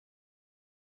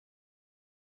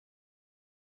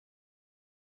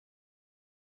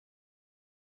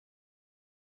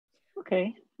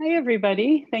Okay. Hi,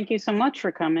 everybody. Thank you so much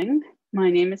for coming. My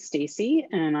name is Stacy,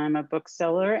 and I'm a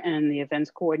bookseller and the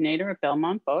events coordinator at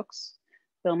Belmont Books.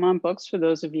 Belmont Books, for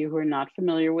those of you who are not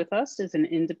familiar with us, is an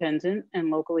independent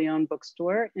and locally owned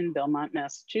bookstore in Belmont,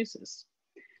 Massachusetts.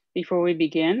 Before we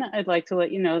begin, I'd like to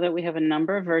let you know that we have a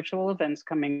number of virtual events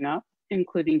coming up,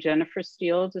 including Jennifer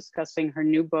Steele discussing her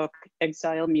new book,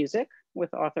 Exile Music,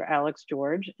 with author Alex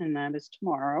George, and that is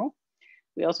tomorrow.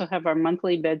 We also have our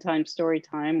monthly bedtime story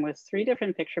time with 3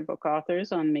 different picture book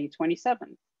authors on May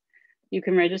 27th. You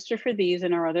can register for these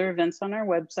and our other events on our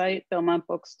website,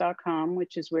 belmontbooks.com,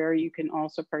 which is where you can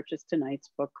also purchase tonight's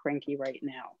book, Cranky Right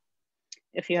Now.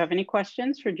 If you have any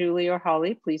questions for Julie or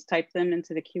Holly, please type them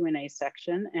into the Q&A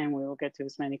section and we will get to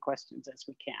as many questions as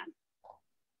we can.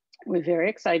 We're very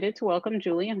excited to welcome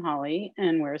Julie and Holly,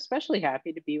 and we're especially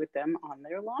happy to be with them on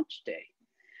their launch day.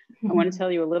 I want to tell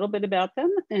you a little bit about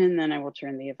them, and then I will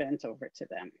turn the event over to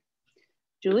them.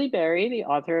 Julie Berry, the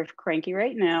author of Cranky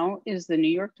Right Now, is the New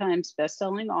York Times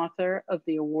bestselling author of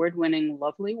the award-winning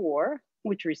Lovely War,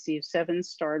 which received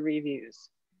 7-starred reviews.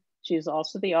 She is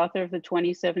also the author of the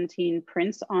 2017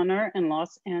 Prince Honor and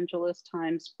Los Angeles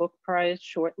Times Book Prize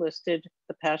shortlisted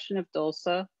The Passion of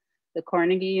Dulce, the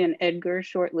Carnegie and Edgar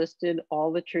shortlisted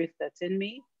All the Truth That's in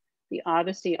Me, the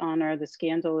Odyssey Honor, the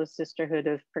Scandalous Sisterhood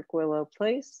of Prickwillow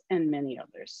Place, and many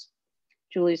others.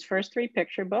 Julie's first 3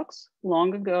 picture books,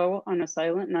 Long Ago on a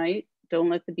Silent Night, Don't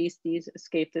Let the Beasties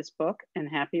Escape This Book, and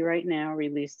Happy Right Now,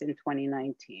 released in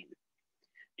 2019.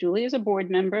 Julie is a board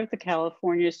member of the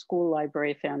California School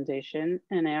Library Foundation,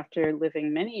 and after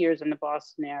living many years in the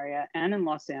Boston area and in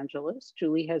Los Angeles,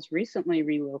 Julie has recently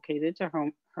relocated to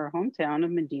her hometown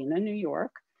of Medina, New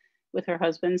York, with her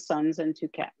husband, sons, and 2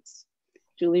 cats.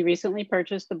 Julie recently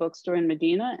purchased the bookstore in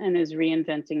Medina and is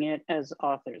reinventing it as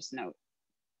author's note.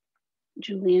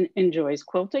 Julie enjoys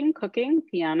quilting, cooking,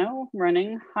 piano,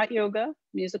 running, hot yoga,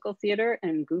 musical theater,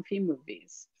 and goofy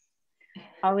movies.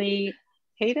 Holly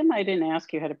Hatam, I didn't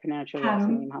ask you how to pronounce your last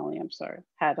name, Holly, I'm sorry.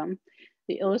 Hatam.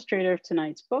 The illustrator of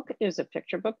tonight's book is a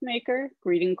picture book maker,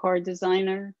 greeting card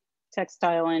designer,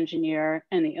 textile engineer,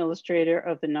 and the illustrator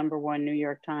of the #1 New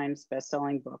York Times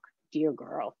bestselling book, Dear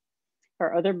Girl.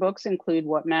 Her other books include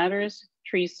What Matters,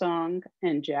 Tree Song,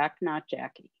 and Jack Not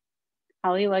Jackie.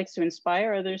 Holly likes to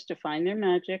inspire others to find their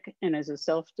magic and is a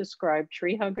self-described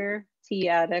tree hugger, tea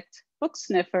addict, book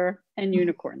sniffer, and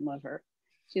unicorn lover.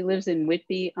 She lives in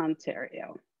Whitby,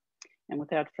 Ontario. And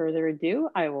without further ado,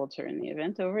 I will turn the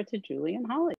event over to Julie and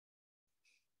Holly.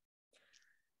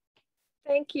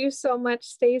 Thank you so much,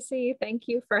 Stacy. Thank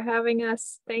you for having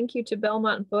us. Thank you to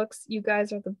Belmont Books. You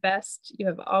guys are the best. You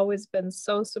have always been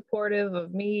so supportive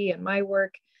of me and my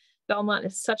work. Belmont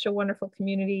is such a wonderful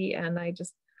community, and I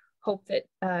just hope that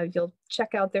you'll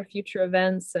check out their future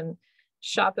events and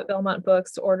shop at Belmont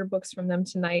Books, order books from them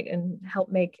tonight, and help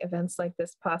make events like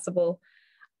this possible.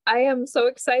 I am so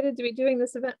excited to be doing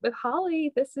this event with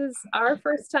Holly. This is our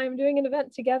first time doing an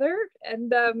event together,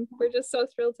 and we're just so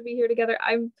thrilled to be here together.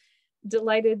 I'm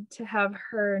delighted to have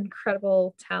her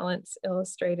incredible talents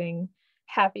illustrating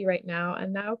Happy Right Now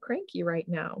and now Cranky Right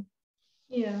Now.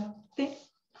 Yeah.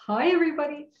 Hi,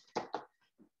 everybody.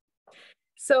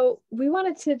 So we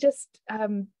wanted to just,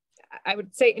 I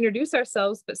would say introduce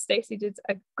ourselves, but Stacy did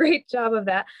a great job of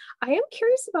that. I am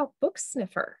curious about Book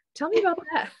Sniffer. Tell me about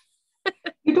that.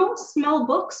 You don't smell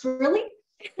books, really?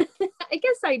 I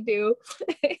guess I do.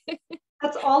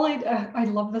 That's all I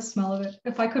love the smell of it.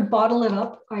 If I could bottle it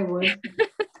up, I would.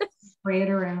 Spray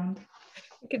it around.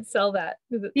 You could sell that.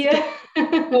 Yeah.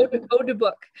 Eau de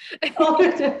book.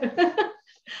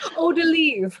 Eau de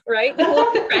leave, right?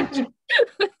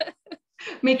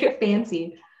 Make it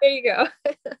fancy. There you go.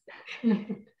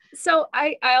 So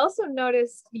I also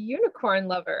noticed unicorn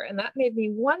lover, and that made me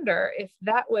wonder if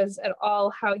that was at all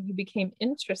how you became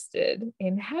interested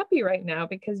in Happy Right Now,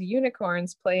 because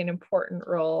unicorns play an important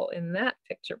role in that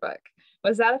picture book.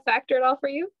 Was that a factor at all for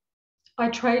you? I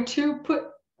try to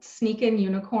sneak in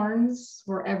unicorns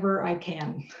wherever I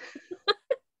can.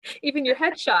 Even your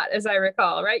headshot, as I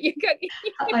recall, right?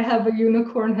 I have a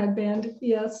unicorn headband.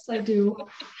 Yes, I do.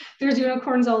 There's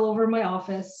unicorns all over my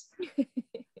office.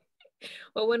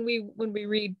 Well, when we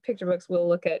read picture books, we'll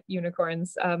look at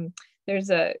unicorns.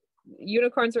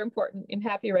 Unicorns are important in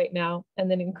Happy Right Now. And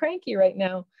then in Cranky Right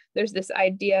Now, there's this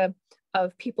idea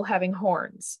of people having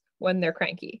horns when they're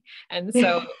cranky. And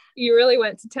so you really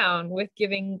went to town with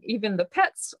giving even the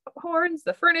pets horns,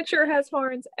 the furniture has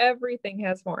horns, everything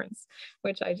has horns,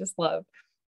 which I just love.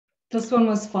 This one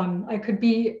was fun. I could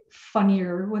be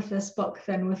funnier with this book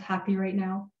than with Happy Right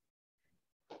Now.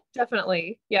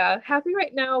 Definitely. Yeah. Happy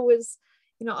Right Now was,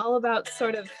 all about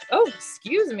sort of, oh,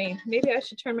 excuse me, maybe I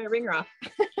should turn my ringer off.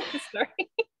 Sorry.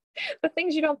 The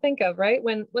things you don't think of, right?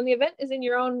 When the event is in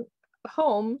your own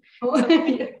home,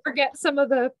 Yeah. forget some of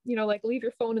the, like leave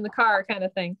your phone in the car kind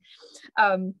of thing.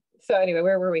 So anyway,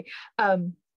 where were we?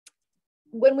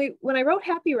 When I wrote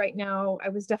Happy Right Now, I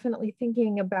was definitely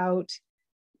thinking about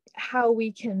how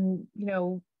we can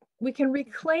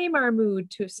reclaim our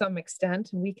mood to some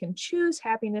extent, and we can choose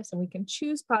happiness and we can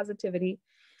choose positivity.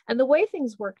 And the way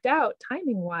things worked out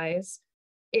timing wise,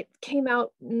 it came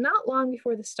out not long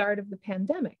before the start of the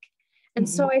pandemic. And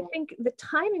so I think the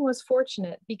timing was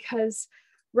fortunate, because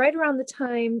right around the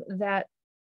time that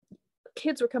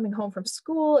kids were coming home from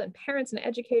school and parents and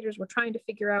educators were trying to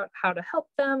figure out how to help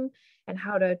them and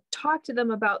how to talk to them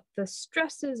about the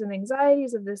stresses and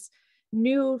anxieties of this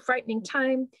new frightening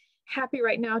time, Happy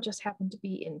Right Now just happened to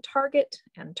be in Target,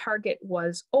 and Target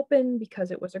was open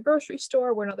because it was a grocery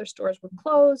store when other stores were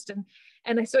closed.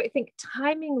 So I think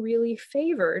timing really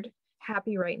favored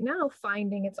Happy Right Now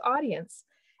finding its audience.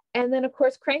 And then of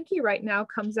course, Cranky Right Now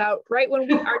comes out right when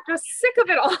we are just sick of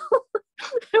it all.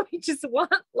 We just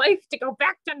want life to go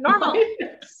back to normal.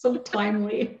 So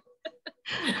timely.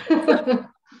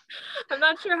 I'm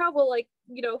not sure how we'll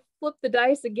flip the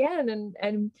dice again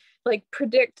and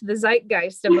predict the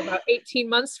zeitgeist of about 18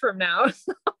 months from now.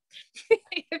 So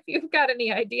if you've got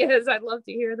any ideas, I'd love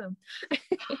to hear them.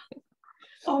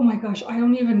 Oh my gosh, I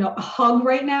don't even know. A hug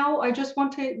right now. I just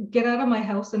want to get out of my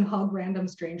house and hug random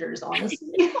strangers,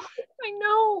 honestly.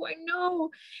 I know.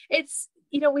 It's,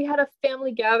 we had a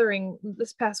family gathering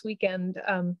this past weekend,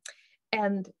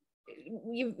 and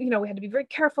we had to be very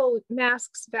careful with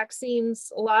masks,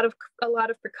 vaccines, a lot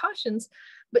of precautions,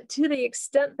 but to the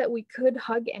extent that we could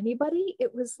hug anybody,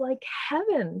 it was like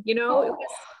heaven,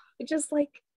 it just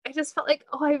I just felt like,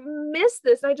 oh, I missed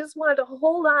this. I just wanted to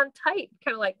hold on tight,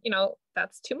 kind of like,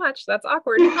 that's too much, that's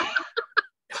awkward.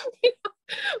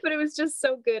 But it was just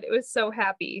so good. It was so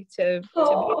happy to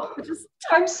just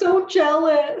I'm so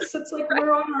jealous. It's like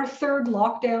we're on our third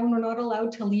lockdown. We're not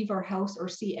allowed to leave our house or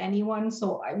see anyone.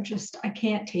 So I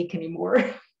can't take anymore.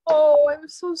 Oh, I'm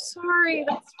so sorry.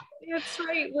 That's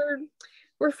right.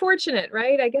 We're fortunate,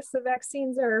 right? I guess the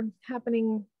vaccines are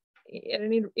happening in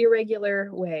an irregular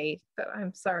way, but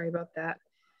I'm sorry about that.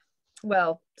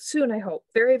 Well, soon, I hope.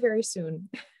 Very, very soon.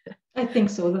 I think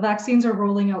so. The vaccines are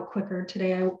rolling out quicker.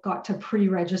 Today I got to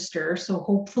pre-register, so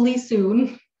hopefully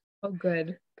soon. Oh,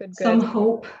 good. Some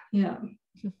hope. Yeah.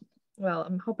 Well,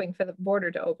 I'm hoping for the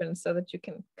border to open so that you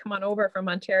can come on over from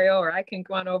Ontario, or I can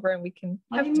go on over and we can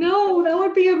have tea. know, that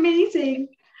would be amazing.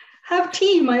 Have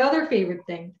tea, my other favorite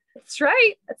thing. That's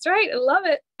right. I love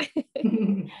it.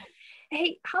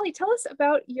 Hey, Holly, tell us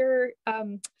about your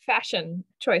fashion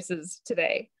choices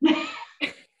today.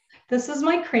 This is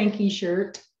my cranky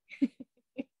shirt.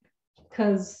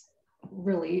 Because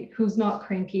really, who's not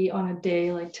cranky on a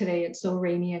day like today? It's so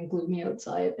rainy and gloomy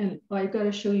outside. And I've got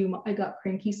to show you, I got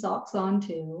cranky socks on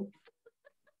too.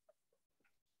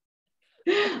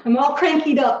 I'm all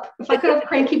crankied up. If I could have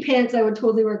cranky pants, I would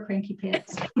totally wear cranky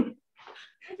pants.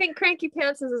 I think cranky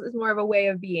pants is more of a way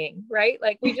of being, right?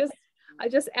 Like I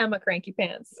just am a cranky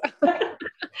pants.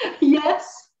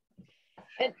 Yes.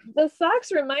 And the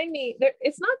socks remind me,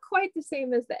 it's not quite the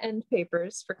same as the end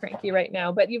papers for Cranky Right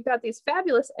Now, but you've got these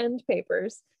fabulous end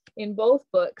papers in both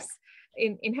books.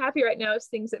 In Happy Right Now, it's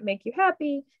things that make you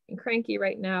happy. In Cranky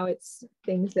Right Now, it's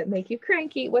things that make you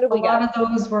cranky. What have we got? A lot of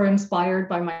those were inspired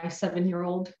by my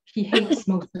 7-year-old. He hates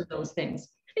most of those things.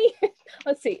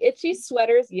 Let's see. Itchy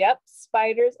sweaters. Yep.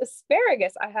 Spiders.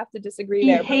 Asparagus. I have to disagree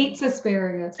there. He hates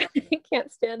asparagus. I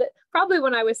can't stand it. Probably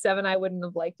when I was 7, I wouldn't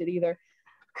have liked it either.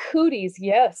 Cooties,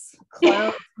 yes.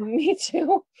 Clowns, me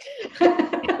too.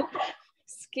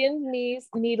 Skinned knees,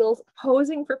 needles,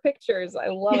 posing for pictures. I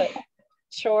love it.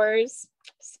 Chores,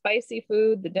 spicy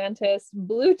food, the dentist,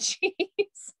 blue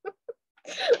cheese.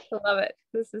 I love it.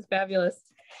 This is fabulous.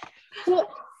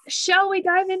 Well, shall we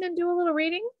dive in and do a little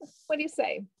reading? What do you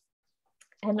say?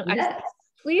 And yes.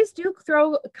 Please do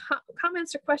throw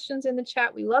comments or questions in the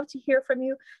chat. We love to hear from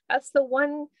you. That's the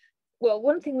one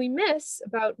thing we miss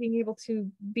about being able to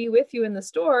be with you in the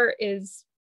store is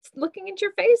looking at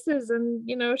your faces and,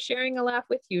 sharing a laugh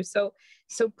with you. So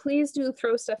please do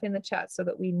throw stuff in the chat so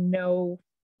that we know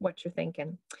what you're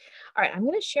thinking. All right, I'm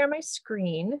going to share my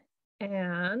screen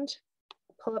and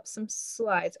pull up some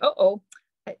slides.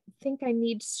 I think I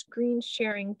need screen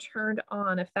sharing turned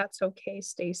on, if that's okay,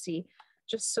 Stacy,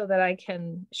 just so that I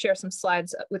can share some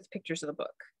slides with pictures of the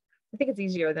book. I think it's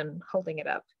easier than holding it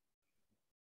up.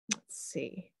 Let's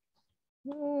see.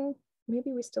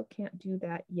 Maybe we still can't do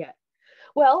that yet.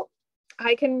 Well,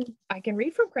 I can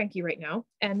read from Cranky Right Now,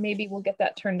 and maybe we'll get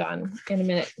that turned on in a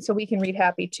minute so we can read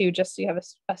Happy too, just so you have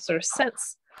a sort of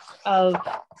sense of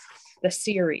the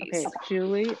series. Okay,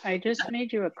 Julie, I just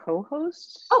made you a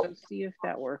co-host. Oh. So see if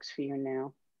that works for you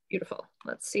now. Beautiful.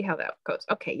 Let's see how that goes.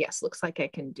 Okay, yes, looks like I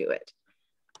can do it.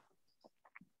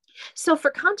 So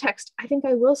for context, I think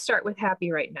I will start with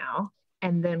Happy Right Now,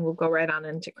 and then we'll go right on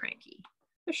into Cranky.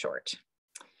 They're short.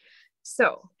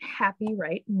 So Happy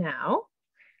Right Now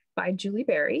by Julie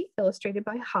Berry, illustrated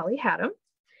by Holly Hatam.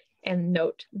 And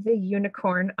note the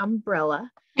unicorn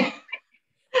umbrella.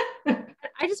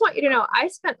 I just want you to know, I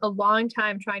spent a long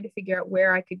time trying to figure out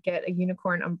where I could get a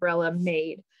unicorn umbrella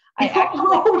made.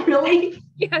 Oh, really?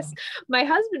 Yes, my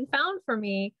husband found for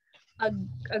me a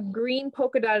green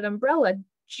polka dotted umbrella,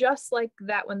 just like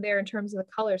that one there in terms of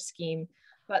the color scheme.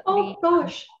 But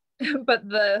gosh. But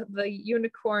the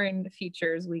unicorn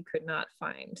features we could not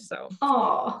find. So.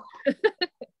 Oh.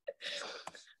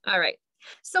 All right.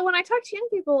 So when I talk to young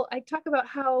people, I talk about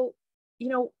how,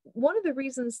 one of the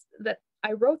reasons that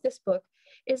I wrote this book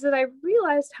is that I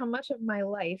realized how much of my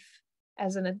life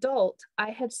as an adult I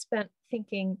had spent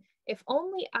thinking, if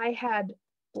only I had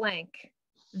blank,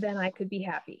 then I could be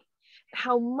happy.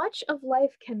 How much of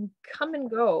life can come and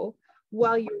go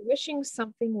while you're wishing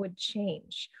something would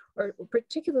change, or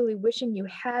particularly wishing you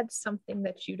had something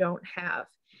that you don't have.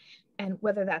 And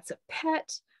whether that's a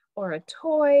pet or a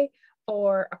toy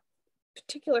or a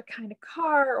particular kind of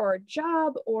car or a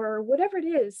job or whatever it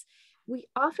is, we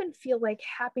often feel like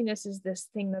happiness is this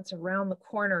thing that's around the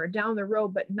corner or down the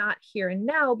road, but not here and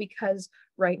now, because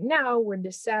right now we're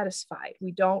dissatisfied.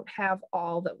 We don't have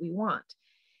all that we want.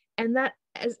 And that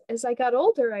as I got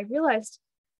older, I realized,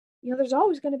 there's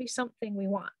always going to be something we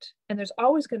want, and there's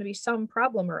always going to be some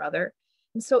problem or other.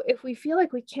 And so if we feel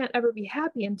like we can't ever be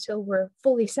happy until we're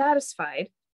fully satisfied,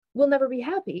 we'll never be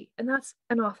happy. And that's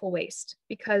an awful waste,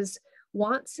 because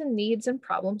wants and needs and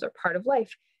problems are part of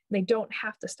life. They don't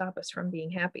have to stop us from being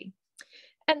happy.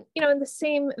 And, in the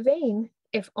same vein,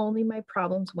 if only my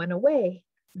problems went away,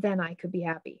 then I could be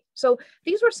happy. So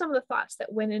these were some of the thoughts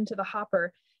that went into the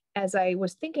hopper as I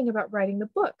was thinking about writing the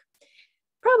book.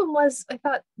 Problem was, I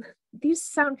thought these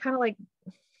sound kind of like,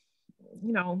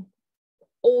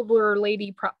 older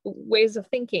lady ways of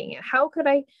thinking. How could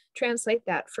I translate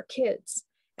that for kids?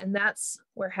 And that's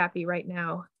where Happy Right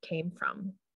Now came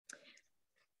from.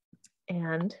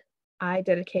 And I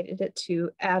dedicated it to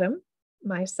Adam,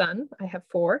 my son. I have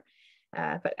 4,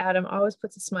 but Adam always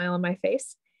puts a smile on my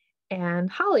face. And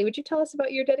Holly, would you tell us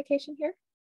about your dedication here?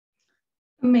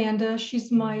 Amanda,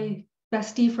 she's my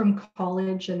bestie from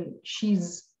college, and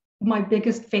she's my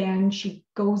biggest fan. She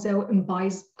goes out and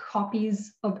buys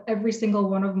copies of every single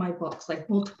one of my books, like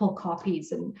multiple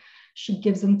copies, and she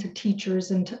gives them to teachers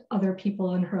and to other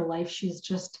people in her life.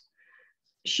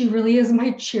 She really is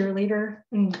my cheerleader,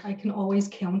 and I can always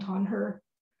count on her.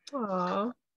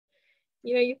 Aw.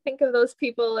 You think of those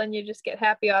people and you just get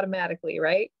happy automatically,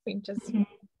 right? You just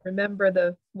remember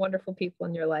the wonderful people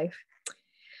in your life.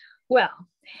 Well,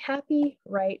 happy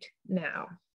right now.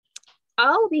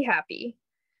 I'll be happy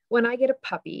when I get a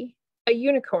puppy, a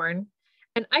unicorn,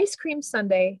 an ice cream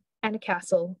sundae, and a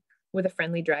castle with a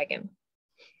friendly dragon.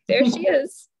 There she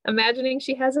is, imagining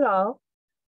she has it all.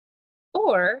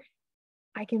 Or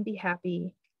I can be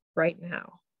happy right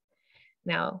now.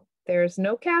 Now, there's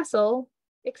no castle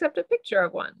except a picture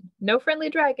of one. No friendly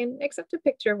dragon except a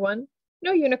picture of one.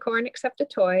 No unicorn except a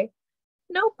toy.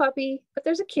 No puppy, but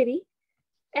there's a kitty.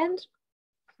 And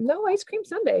no ice cream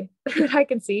sundae that I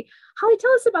can see. Holly,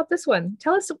 tell us about this one.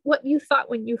 Tell us what you thought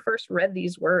when you first read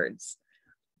these words.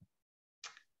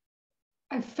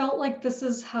 I felt like this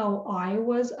is how I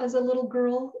was as a little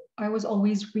girl. I was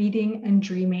always reading and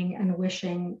dreaming and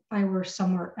wishing I were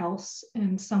somewhere else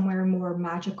and somewhere more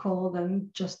magical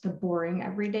than just the boring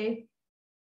everyday.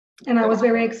 And I was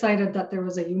very excited that there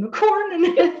was a unicorn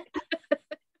in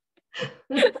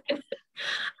it.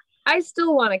 I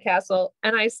still want a castle,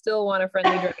 and I still want a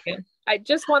friendly dragon. I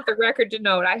just want the record to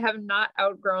note I have not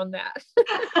outgrown that.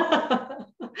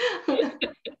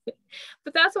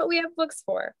 But that's what we have books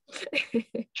for.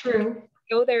 True.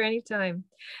 Go there anytime.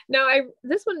 Now,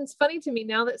 this one is funny to me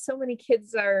now that so many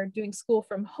kids are doing school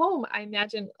from home. I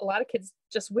imagine a lot of kids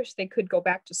just wish they could go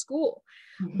back to school.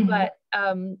 But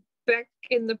back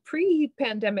in the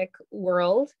pre-pandemic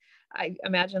world, I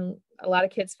imagine a lot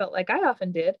of kids felt like I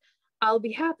often did. I'll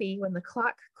be happy when the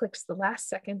clock clicks the last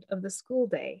second of the school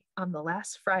day on the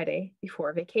last Friday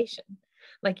before vacation.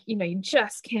 Like, you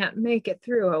just can't make it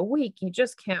through a week. You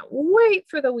just can't wait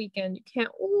for the weekend. You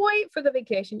can't wait for the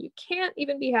vacation. You can't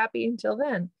even be happy until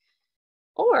then.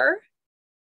 Or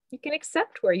you can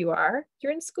accept where you are.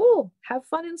 You're in school. Have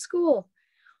fun in school.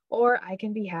 Or I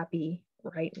can be happy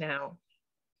right now.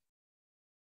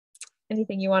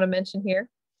 Anything you want to mention here?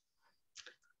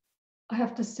 I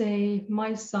have to say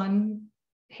my son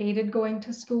hated going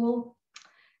to school,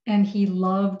 and he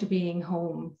loved being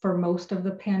home for most of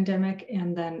the pandemic.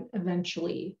 And then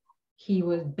eventually he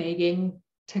was begging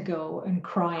to go and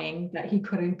crying that he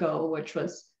couldn't go, which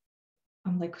was,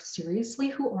 I'm like, seriously,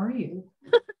 who are you?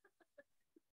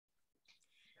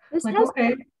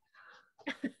 Okay.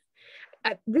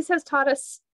 This has taught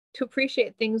us to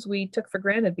appreciate things we took for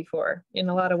granted before in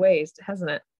a lot of ways,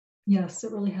 hasn't it? Yes,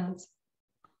 it really has.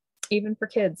 Even for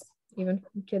kids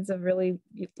have really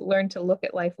learned to look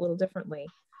at life a little differently.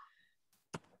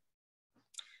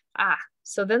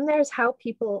 So then there's how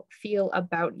people feel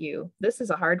about you. This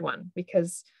is a hard one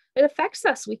because it affects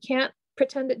us. We can't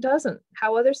pretend it doesn't.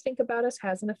 How others think about us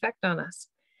has an effect on us.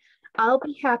 I'll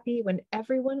be happy when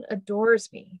everyone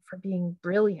adores me for being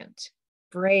brilliant,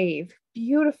 brave,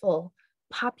 beautiful,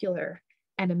 popular,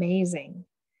 and amazing.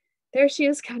 There she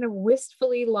is, kind of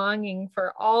wistfully longing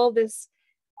for all this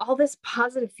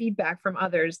positive feedback from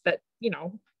others that,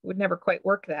 would never quite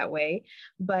work that way.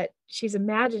 But she's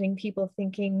imagining people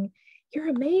thinking, you're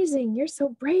amazing, you're so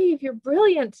brave, you're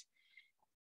brilliant.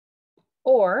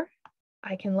 Or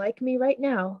I can like me right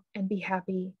now and be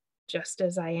happy just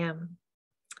as I am.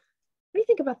 What do you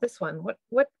think about this one?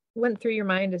 What went through your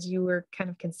mind as you were kind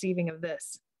of conceiving of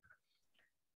this?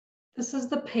 This is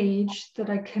the page that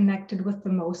I connected with the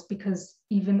most because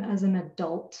even as an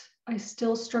adult, I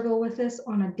still struggle with this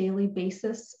on a daily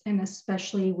basis, and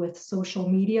especially with social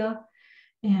media.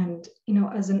 And,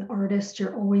 as an artist,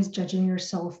 you're always judging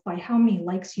yourself by how many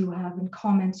likes you have and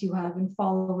comments you have and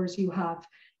followers you have.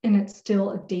 And it's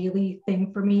still a daily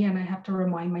thing for me. And I have to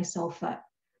remind myself that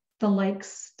the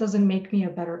likes doesn't make me a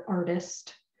better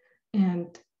artist.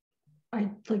 And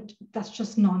that's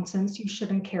just nonsense you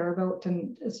shouldn't care about.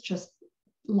 And it's just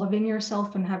loving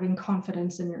yourself and having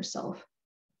confidence in yourself.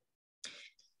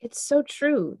 It's so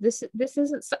true. This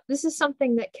is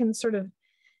something that can sort of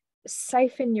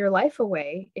siphon your life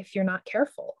away if you're not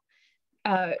careful.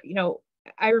 I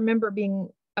remember being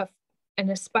an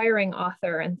aspiring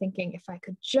author and thinking, if I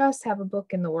could just have a book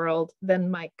in the world,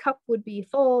 then my cup would be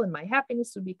full and my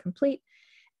happiness would be complete.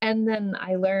 And then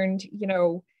I learned,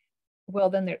 well,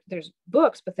 then there's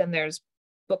books, but then there's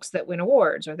books that win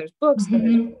awards, or there's books, then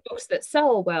there's books that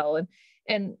sell well.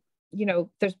 And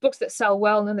there's books that sell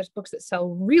well, and then there's books that sell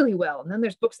really well. And then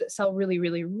there's books that sell really,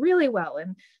 really, really well,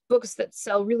 and books that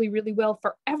sell really, really well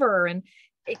forever. And,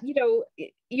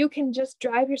 you can just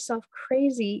drive yourself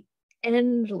crazy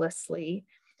endlessly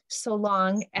so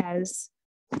long as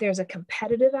there's a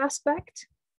competitive aspect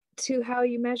to how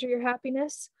you measure your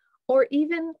happiness, or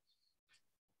even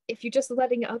if you're just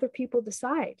letting other people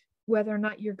decide whether or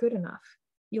not you're good enough.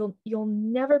 You'll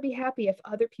never be happy if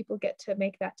other people get to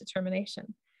make that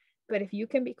determination. But if you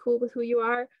can be cool with who you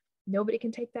are, nobody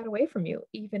can take that away from you,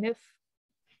 even if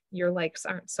your likes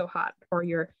aren't so hot, or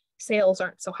your sales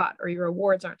aren't so hot, or your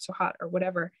awards aren't so hot, or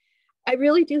whatever. I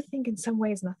really do think in some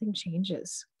ways nothing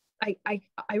changes. I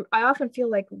often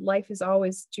feel like life is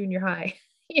always junior high,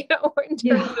 in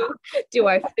terms of, do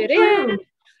I fit in?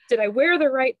 Did I wear the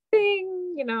right thing?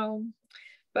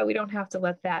 But we don't have to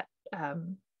let that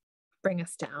bring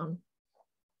us down.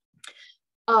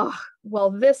 Oh,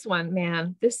 well, this one,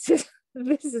 man, this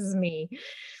is me.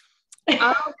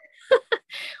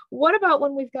 What about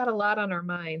when we've got a lot on our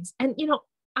minds? And,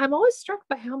 I'm always struck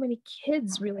by how many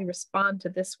kids really respond to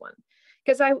this one.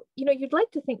 Because you'd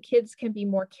like to think kids can be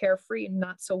more carefree and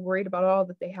not so worried about all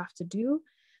that they have to do.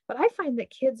 But I find that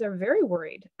kids are very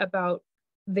worried about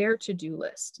their to-do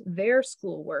list, their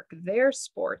schoolwork, their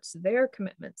sports, their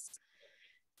commitments.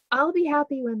 I'll be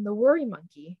happy when the worry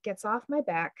monkey gets off my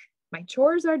back, my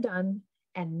chores are done,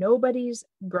 and nobody's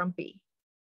grumpy.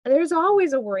 There's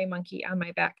always a worry monkey on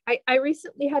my back. I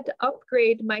recently had to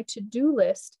upgrade my to-do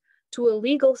list to a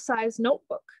legal size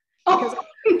notebook because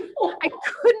I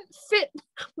couldn't fit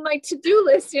my to-do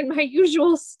list in my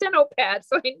usual steno pad.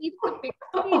 So I needed a big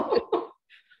page.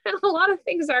 And a lot of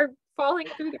things are falling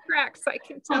through the cracks, I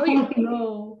can tell you.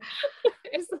 No.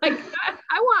 It's like,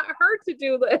 I want her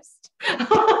to-do list.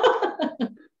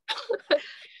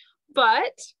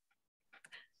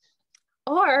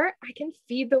 Or I can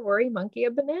feed the worry monkey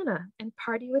a banana and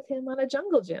party with him on a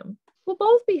jungle gym. We'll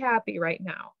both be happy right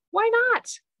now. Why not?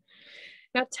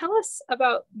 Now tell us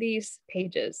about these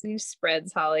pages, these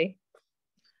spreads, Holly.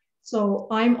 So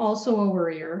I'm also a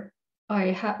worrier.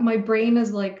 My brain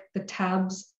is like the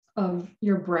tabs of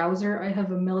your browser. I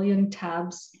have a million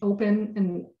tabs open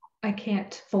and I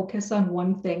can't focus on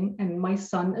one thing. And my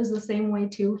son is the same way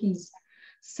too. He's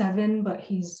 7, but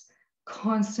he's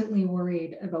constantly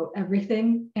worried about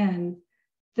everything. And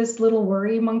this little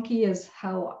worry monkey is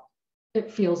how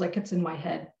it feels like it's in my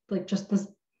head. Like just this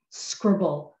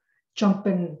scribble,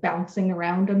 jumping, bouncing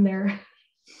around in there.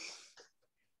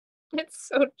 It's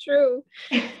so true.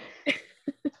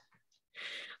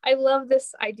 I love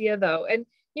this idea though. And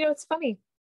you know, it's funny.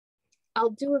 I'll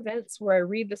do events where I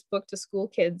read this book to school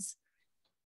kids,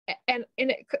 and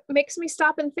it makes me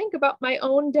stop and think about my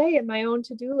own day and my own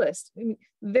to-do list. I mean,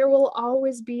 there will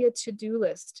always be a to-do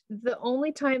list. The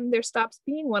only time there stops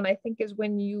being one, I think, is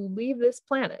when you leave this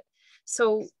planet.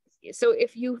 So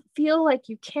if you feel like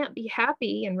you can't be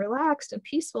happy and relaxed and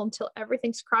peaceful until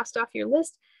everything's crossed off your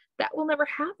list, that will never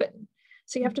happen.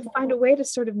 So you have to find a way to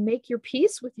sort of make your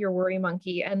peace with your worry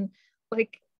monkey and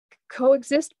like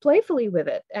coexist playfully with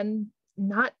it and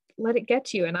not let it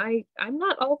get you. And I'm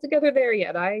not altogether there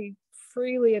yet. I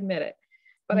freely admit it,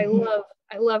 but I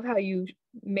love how you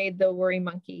made the worry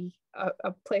monkey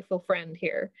a playful friend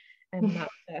here, and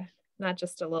not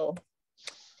just a little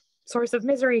source of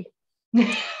misery.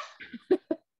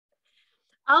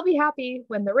 I'll be happy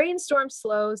when the rainstorm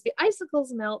slows, the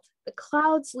icicles melt, the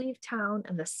clouds leave town,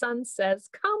 and the sun says,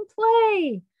 "Come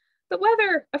play." The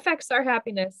weather affects our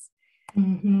happiness.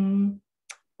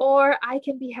 Or I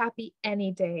can be happy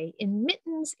any day, in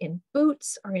mittens, in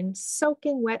boots, or in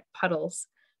soaking wet puddles.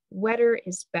 Wetter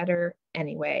is better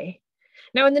anyway.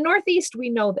 Now in the Northeast, we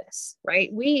know this,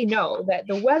 right? We know that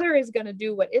the weather is going to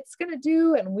do what it's going to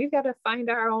do, and we've got to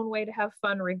find our own way to have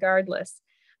fun regardless.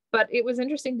 But it was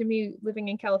interesting to me living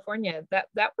in California that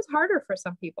was harder for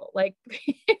some people. Like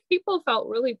people felt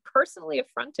really personally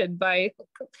affronted by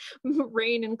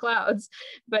rain and clouds,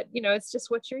 but you know, it's just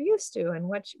what you're used to and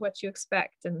what you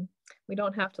expect. And we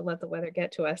don't have to let the weather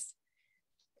get to us.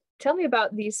 Tell me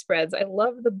about these spreads. I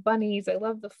love the bunnies. I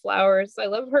love the flowers. I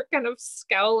love her kind of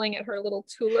scowling at her little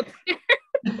tulip.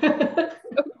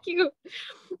 So cute.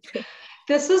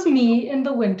 This is me in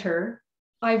the winter.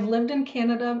 I've lived in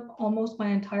Canada almost my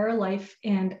entire life,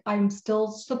 and I'm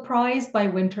still surprised by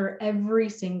winter every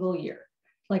single year.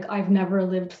 Like I've never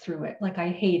lived through it. Like I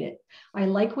hate it. I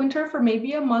like winter for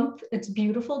maybe a month. It's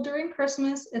beautiful during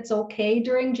Christmas. It's okay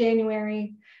during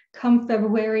January. Come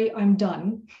February, I'm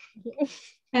done.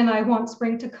 And I want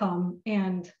spring to come.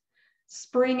 And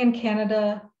spring in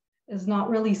Canada is not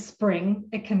really spring.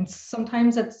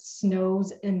 Sometimes it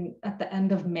snows at the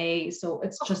end of May. So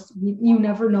it's just, you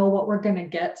never know what we're going to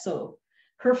get. So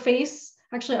her face,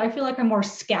 actually, I feel like I'm more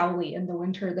scowly in the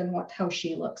winter than how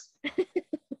she looks.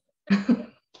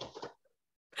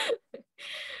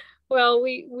 Well,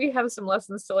 we have some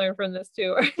lessons to learn from this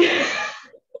too.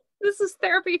 This is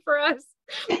therapy for us.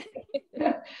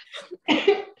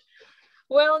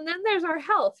 Well, and then there's our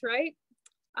health, right?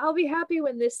 I'll be happy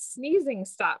when this sneezing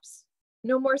stops.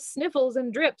 No more sniffles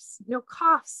and drips, no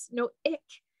coughs, no ick,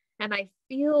 and I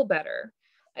feel better.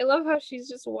 I love how she's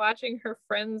just watching her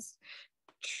friends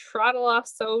trottle off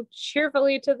so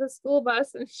cheerfully to the school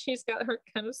bus, and she's got her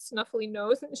kind of snuffly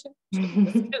nose, and she's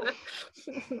kind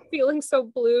of feeling so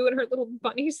blue in her little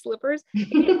bunny slippers.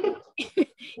 And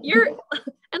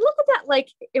look at that like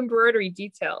embroidery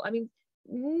detail. I mean,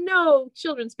 no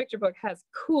children's picture book has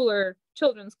cooler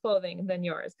children's clothing than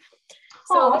yours.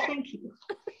 So thank you.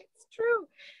 It's true.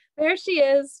 There she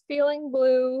is, feeling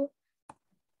blue.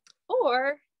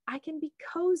 Or I can be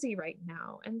cozy right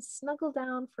now and snuggle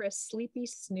down for a sleepy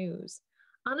snooze.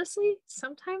 Honestly,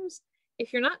 sometimes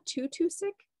if you're not too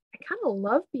sick, I kind of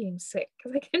love being sick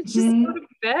because I can just go to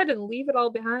bed and leave it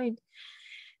all behind.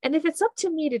 And if it's up to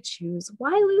me to choose,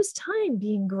 why lose time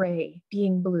being gray,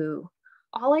 being blue?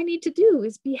 All I need to do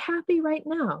is be happy right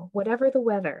now, whatever the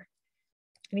weather.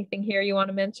 Anything here you want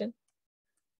to mention?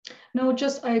 No,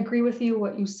 just I agree with you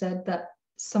what you said, that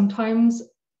sometimes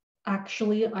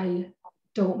actually I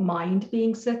don't mind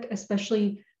being sick,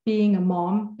 especially being a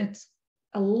mom. It's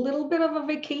a little bit of a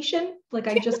vacation. Like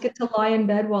I just get to lie in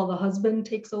bed while the husband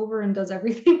takes over and does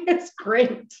everything. It's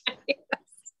great.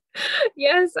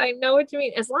 Yes, I know what you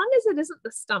mean. As long as it isn't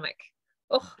the stomach.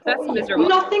 Oh, that's miserable.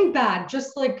 Nothing bad,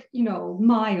 just like,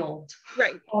 mild.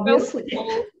 Right. Obviously.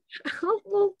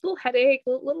 Little headache,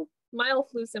 little mild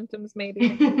flu symptoms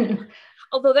maybe.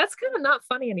 Although that's kind of not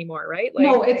funny anymore, right? Like,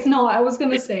 no, it's not. I was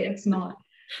going to say it's not.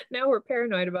 Now we're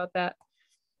paranoid about that.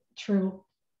 True.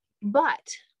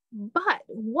 But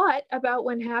what about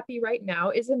when happy right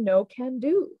now is a no can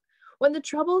do? When the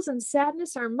troubles and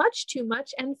sadness are much too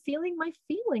much and feeling my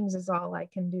feelings is all I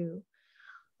can do.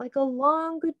 Like a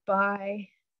long goodbye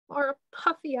or a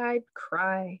puffy-eyed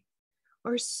cry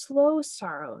or slow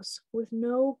sorrows with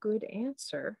no good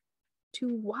answer to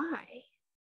why.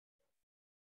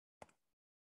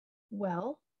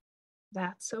 Well,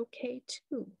 that's okay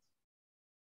too.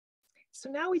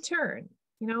 So now we turn.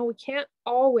 We can't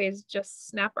always just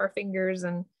snap our fingers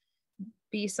and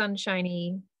be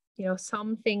sunshiny,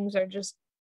 some things are just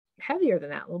heavier than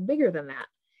that, a little bigger than that.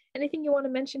 Anything you want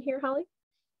to mention here, Holly?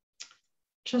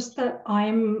 Just that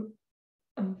I'm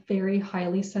a very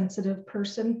highly sensitive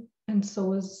person, and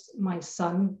so is my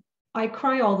son. I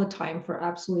cry all the time for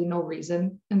absolutely no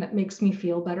reason, and it makes me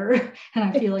feel better. And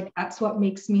I feel like that's what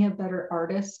makes me a better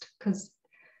artist, because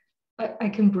I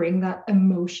can bring that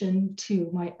emotion to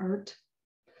my art.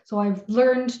 So I've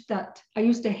learned that I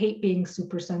used to hate being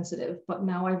super sensitive, but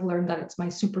now I've learned that it's my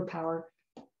superpower.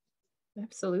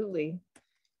 Absolutely.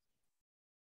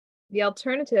 The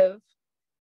alternative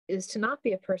is to not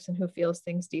be a person who feels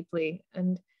things deeply.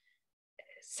 And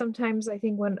sometimes I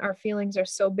think when our feelings are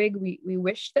so big, we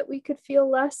wish that we could feel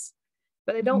less,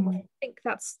 but I don't think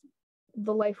that's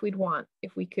the life we'd want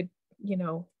if we could,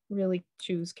 really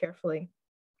choose carefully.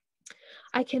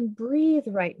 I can breathe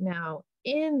right now.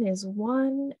 In is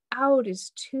 1, out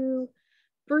is 2.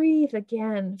 Breathe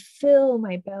again, fill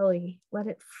my belly, let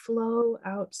it flow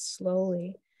out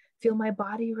slowly. Feel my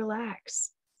body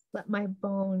relax, let my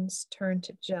bones turn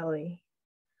to jelly.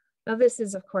 Now this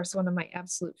is, of course, one of my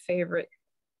absolute favorite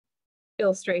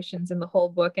illustrations in the whole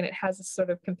book, and it has a sort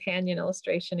of companion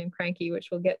illustration in Cranky, which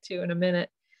we'll get to in a minute.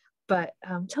 But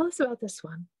tell us about this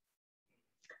one.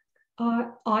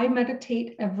 I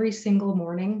meditate every single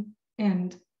morning,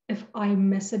 and if I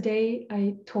miss a day,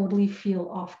 I totally feel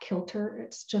off kilter.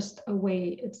 It's just a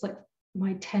way, it's like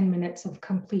my 10 minutes of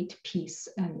complete peace.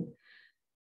 And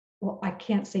well, I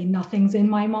can't say nothing's in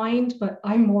my mind, but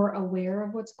I'm more aware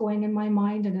of what's going in my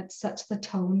mind, and it sets the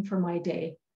tone for my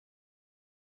day.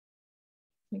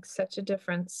 Makes such a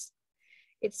difference.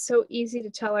 It's so easy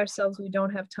to tell ourselves we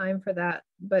don't have time for that,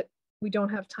 but we don't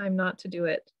have time not to do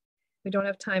it. We don't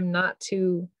have time not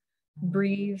to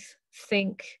breathe,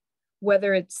 think,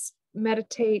 whether it's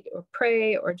meditate or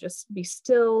pray or just be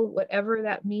still, whatever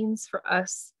that means for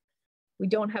us. We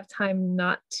don't have time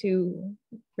not to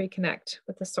reconnect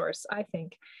with the source, I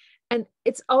think. And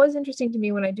it's always interesting to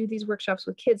me when I do these workshops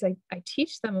with kids, I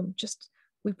teach them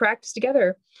we practice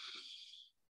together.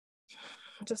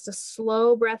 Just a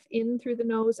slow breath in through the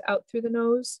nose, out through the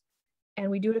nose.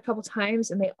 And we do it a couple times,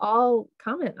 and they all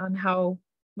comment on how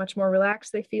much more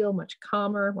relaxed they feel, much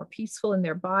calmer, more peaceful in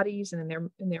their bodies and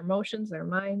in their emotions, their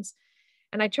minds.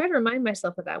 And I try to remind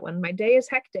myself of that. When my day is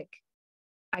hectic,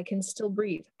 I can still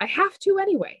breathe. I have to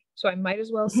anyway, so I might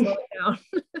as well slow it down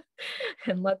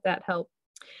and let that help.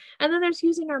 And then there's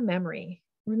using our memory.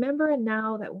 Remember a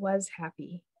now that was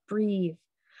happy. Breathe.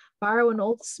 Borrow an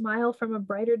old smile from a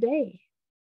brighter day.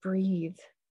 Breathe.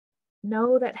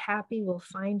 Know that happy will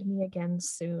find me again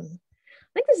soon.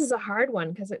 I think this is a hard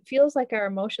one because it feels like our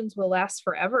emotions will last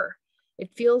forever. It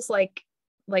feels like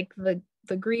the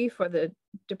grief or the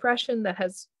depression that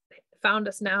has found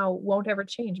us now won't ever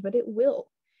change, but it will.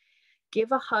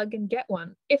 Give a hug and get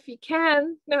one if you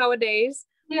can nowadays.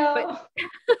 Yeah.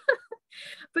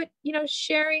 But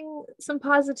sharing some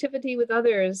positivity with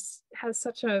others has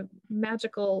such a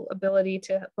magical ability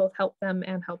to both help them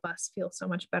and help us feel so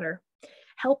much better.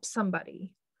 Help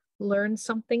somebody learn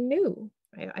something new.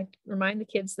 I remind the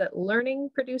kids that learning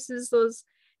produces those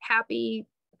happy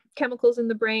chemicals in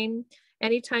the brain.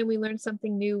 Anytime we learn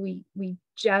something new, we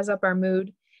jazz up our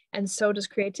mood, and so does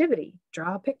creativity.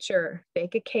 Draw a picture,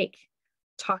 bake a cake,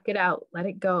 talk it out, let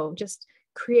it go. Just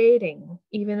creating,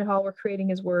 even if all we're creating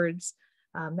is words,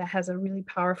 that has a really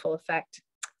powerful effect.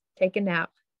 Take a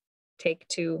nap, take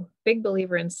 2. Big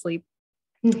believer in sleep.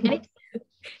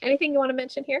 Anything you want to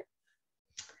mention here?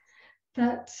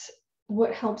 That's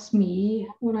what helps me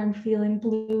when I'm feeling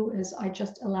blue is I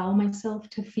just allow myself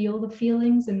to feel the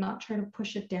feelings and not try to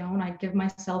push it down. I give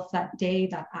myself that day,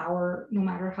 that hour, no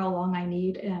matter how long I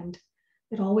need, and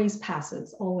it always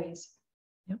passes, always.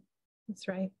 Yep, that's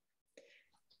right.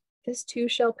 This too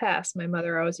shall pass, my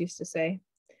mother always used to say.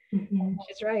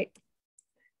 She's right.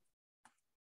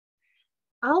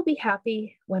 I'll be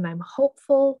happy when I'm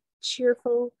hopeful,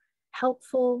 cheerful,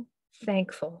 helpful,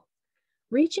 thankful,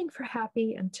 reaching for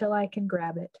happy until I can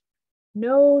grab it.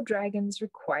 No dragons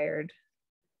required,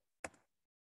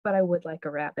 but I would like a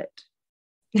rabbit.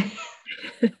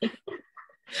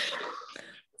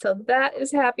 So that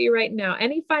is happy right now.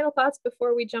 Any final thoughts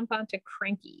before we jump on to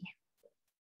Cranky?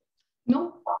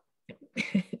 No.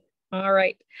 All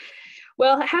right.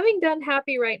 Well, having done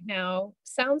happy right now,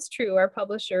 Sounds True, our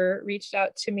publisher, reached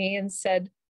out to me and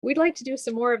said, we'd like to do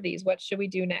some more of these. What should we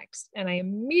do next? And I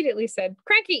immediately said,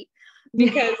 Cranky,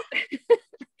 because,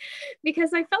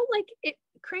 because I felt like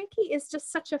Cranky is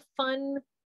just such a fun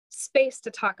space to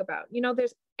talk about.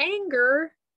 There's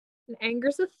anger, and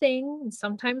anger's a thing. And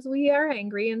sometimes we are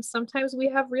angry, and sometimes we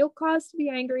have real cause to be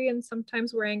angry, and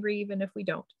sometimes we're angry even if we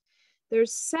don't.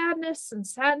 there's sadness, and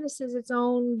sadness is its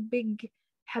own big,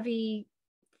 heavy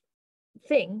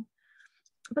thing.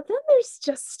 But then there's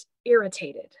just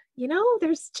irritated,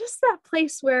 there's just that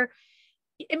place where,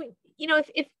 I mean,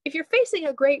 if you're facing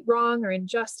a great wrong or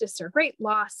injustice or great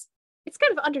loss, it's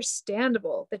kind of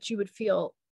understandable that you would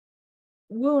feel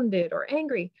wounded or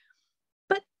angry.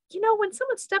 But, when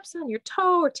someone steps on your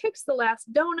toe or takes the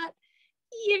last donut,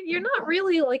 you're not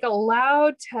really like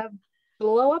allowed to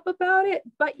blow up about it,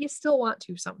 but you still want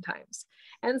to sometimes.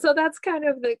 And so that's kind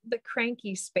of the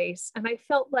cranky space. And I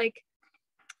felt like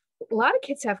a lot of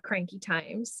kids have cranky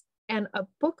times, and a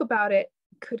book about it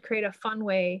could create a fun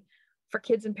way for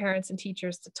kids and parents and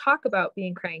teachers to talk about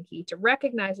being cranky, to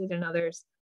recognize it in others,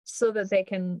 so that they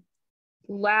can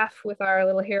laugh with our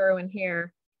little heroine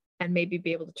here and maybe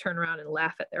be able to turn around and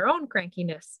laugh at their own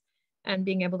crankiness. And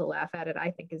being able to laugh at it, I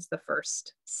think, is the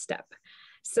first step.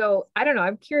 So I don't know,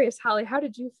 I'm curious, Holly, how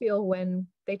did you feel when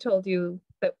they told you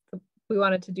that we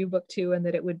wanted to do book 2 and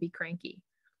that it would be cranky?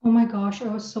 Oh my gosh, I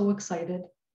was so excited.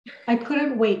 I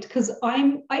couldn't wait, because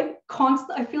I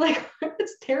feel like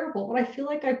it's terrible, but I feel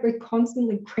like I've been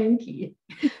constantly cranky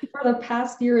for the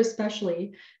past year,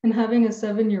 especially, and having a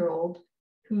 7-year-old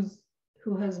who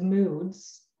has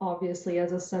moods, obviously,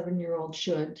 as a 7-year-old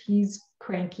should. He's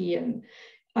cranky, and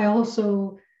I have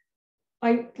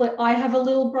a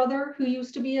little brother who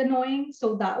used to be annoying,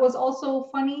 so that was also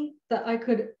funny that I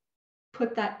could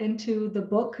put that into the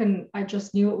book, and I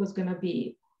just knew it was going to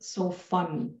be so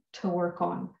fun to work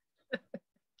on.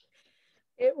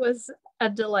 It was a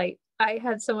delight. I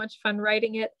had so much fun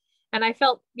writing it, and I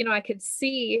felt, I could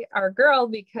see our girl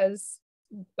because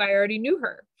I already knew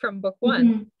her from book 1.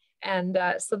 Mm-hmm. And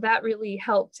so that really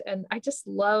helped. And I just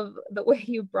love the way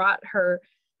you brought her,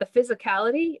 the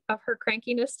physicality of her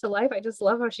crankiness to life. I just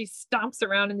love how she stomps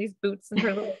around in these boots and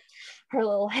her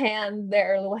little hand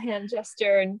there, little hand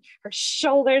gesture, and her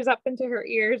shoulders up into her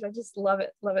ears. I just love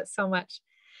it so much.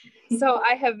 So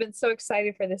I have been so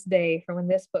excited for this day, for when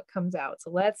this book comes out. So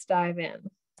let's dive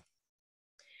in.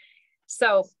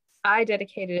 So I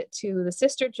dedicated it to the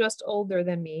sister just older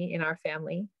than me in our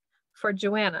family, for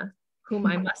Joanna, whom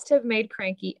I must have made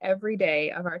cranky every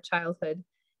day of our childhood,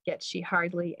 yet she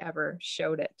hardly ever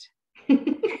showed it.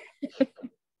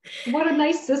 What a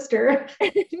nice sister.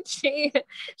 She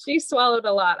swallowed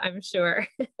a lot, I'm sure.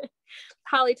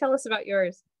 Holly, tell us about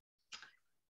yours.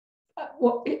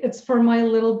 Well, it's for my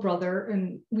little brother,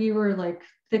 and we were like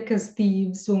thick as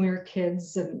thieves when we were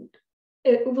kids, and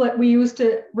we used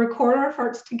to record our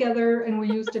farts together, and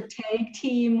we used to tag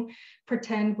team,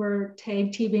 pretend we're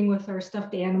tag teaming with our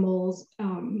stuffed animals.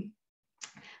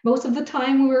 Most of the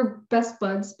time we were best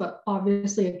buds, but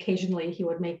obviously occasionally he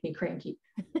would make me cranky.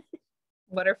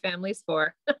 What are families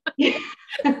for?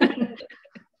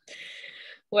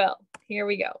 Well, here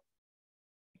we go.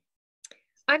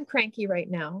 I'm cranky right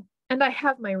now, and I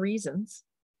have my reasons.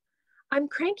 I'm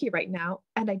cranky right now,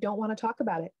 and I don't want to talk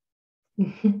about it.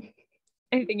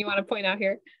 Anything you want to point out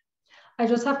here? I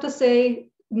just have to say,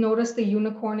 notice the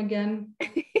unicorn again.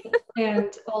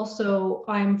 And also,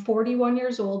 I'm 41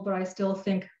 years old, but I still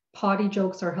think potty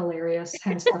jokes are hilarious,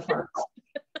 hence the farts.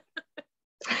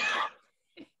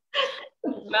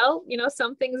 Well,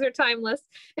 some things are timeless.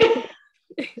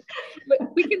 But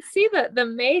we can see the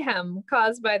mayhem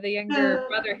caused by the younger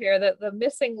brother here, the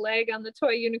missing leg on the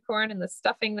toy unicorn, and the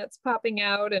stuffing that's popping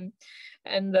out, and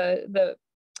the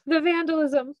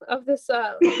vandalism of this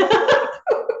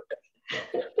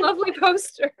lovely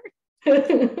poster.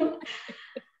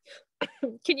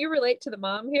 Can you relate to the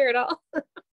mom here at all?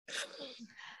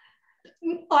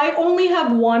 I only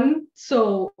have one,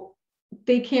 so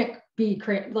they can't be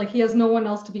cranky. Like, he has no one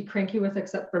else to be cranky with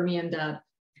except for me and Dad.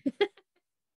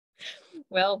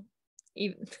 Well,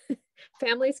 even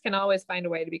families can always find a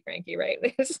way to be cranky, right?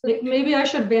 Maybe I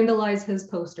should vandalize his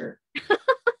poster.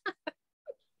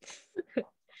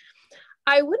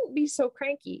 I wouldn't be so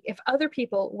cranky if other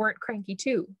people weren't cranky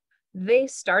too. They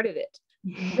started it.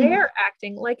 They're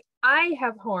acting like I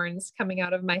have horns coming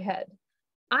out of my head.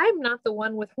 I'm not the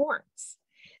one with horns.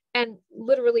 And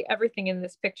literally everything in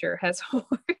this picture has horns.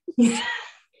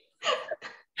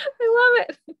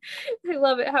 I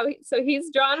love it. So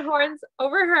he's drawn horns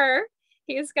over her.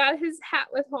 He's got his hat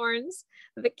with horns.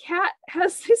 The cat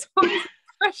has his horns.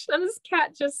 The expression on his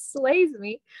cat just slays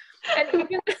me. And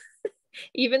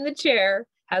even the chair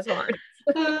has horns.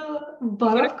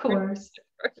 But of course.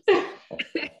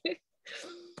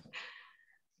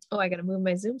 Oh, I gotta move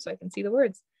my Zoom so I can see the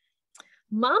words.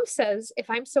 Mom says if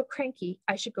I'm so cranky,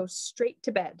 I should go straight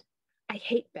to bed. I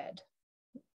hate bed.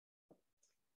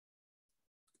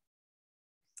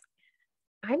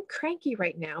 I'm cranky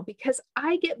right now because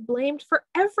I get blamed for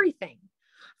everything.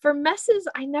 For messes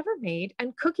I never made,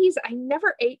 and cookies I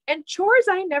never ate, and chores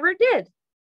I never did.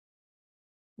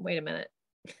 Wait a minute.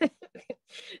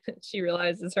 She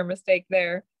realizes her mistake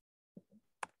there.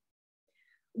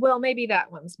 Well, maybe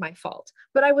that one's my fault,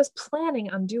 but I was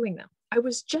planning on doing them. I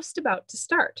was just about to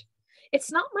start.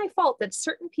 It's not my fault that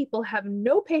certain people have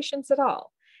no patience at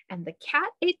all, and the cat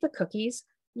ate the cookies.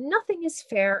 Nothing is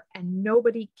fair, and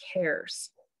nobody cares.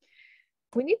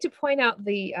 We need to point out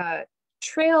the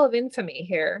trail of infamy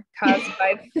here caused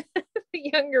by the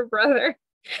younger brother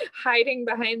hiding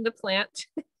behind the plant.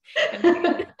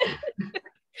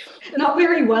 Not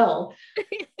very well.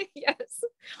 Yes.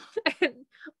 And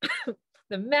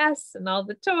the mess and all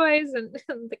the toys and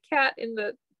the cat in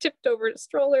the tipped over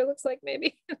stroller, looks like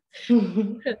maybe.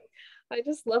 I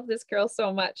just love this girl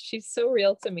so much. She's so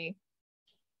real to me.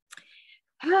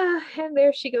 And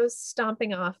there she goes,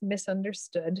 stomping off,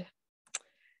 misunderstood.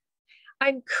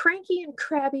 I'm cranky and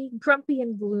crabby, grumpy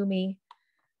and gloomy.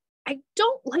 I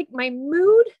don't like my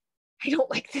mood. I don't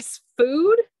like this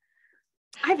food.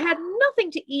 I've had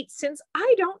nothing to eat since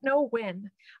I don't know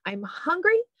when. I'm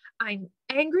hungry. I'm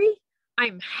angry.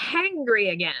 I'm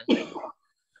hangry again. This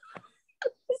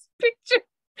picture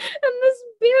and this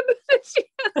bib that she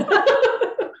has.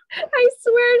 I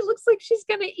swear it looks like she's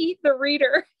going to eat the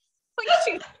reader. Like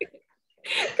she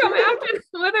come after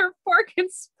them with her fork and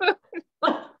spoon.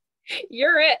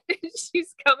 You're it.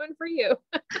 She's coming for you.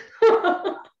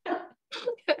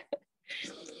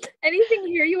 Anything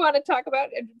here you want to talk about?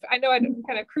 I know I'm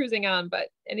kind of cruising on, but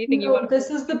anything you want to... This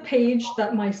is the page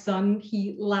that my son,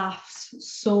 he laughs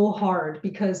so hard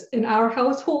because in our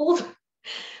household,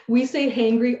 we say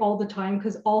hangry all the time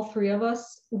because all three of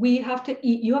us, we have to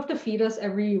eat. You have to feed us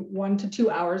every 1 to 2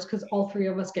 hours because all three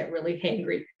of us get really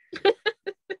hangry.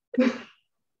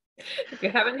 If you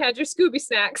haven't had your Scooby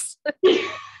snacks.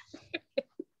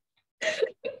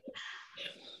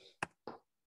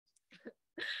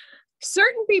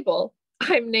 Certain people,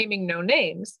 I'm naming no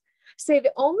names, say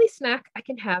the only snack I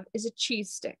can have is a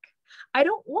cheese stick. I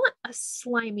don't want a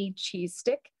slimy cheese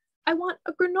stick. I want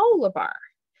a granola bar.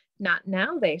 Not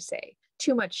now, they say.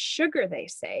 Too much sugar, they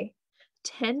say.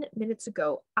 10 minutes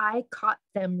ago, I caught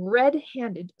them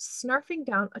red-handed snarfing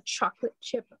down a chocolate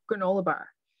chip granola bar.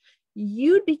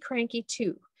 You'd be cranky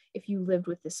too if you lived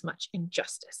with this much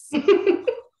injustice.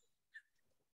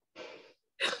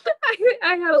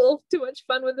 I had a little too much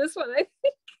fun with this one, I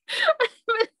think.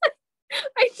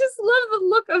 I just love the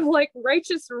look of like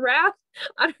righteous wrath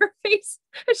on her face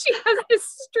as she has this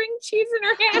string cheese in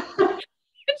her hand.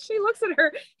 And she looks at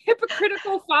her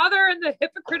hypocritical father and the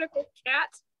hypocritical cat.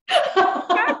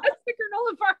 Cat has the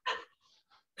granola bar.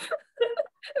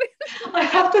 I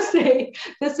have to say,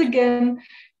 this again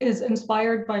is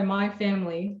inspired by my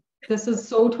family. This is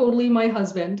so totally my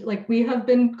husband. Like, we have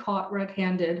been caught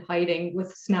red-handed hiding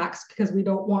with snacks because we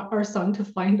don't want our son to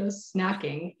find us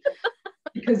snacking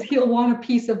because he'll want a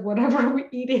piece of whatever we're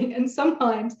eating. And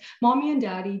sometimes mommy and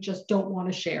daddy just don't want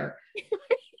to share.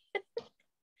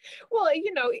 Well,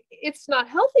 you know, it's not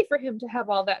healthy for him to have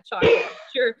all that chocolate.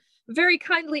 You're very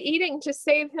kindly eating to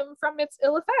save him from its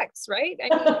ill effects, right? I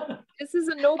mean, this is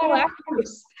a noble act.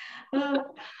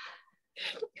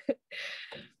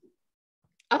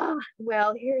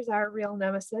 Well, here's our real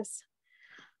nemesis.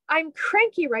 I'm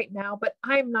cranky right now, but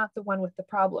I'm not the one with the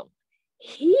problem.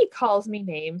 He calls me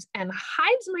names and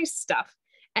hides my stuff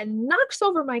and knocks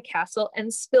over my castle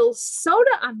and spills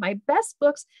soda on my best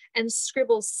books and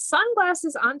scribbles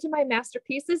sunglasses onto my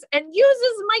masterpieces and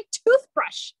uses my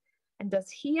toothbrush. And does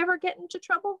he ever get into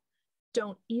trouble?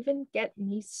 Don't even get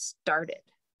me started.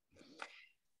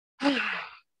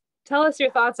 Tell us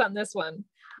your thoughts on this one.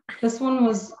 This one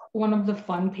was one of the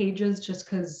fun pages just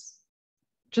because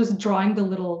just drawing the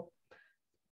little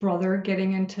brother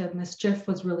getting into mischief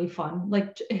was really fun.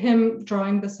 Like him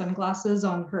drawing the sunglasses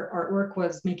on her artwork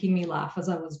was making me laugh as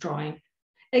I was drawing.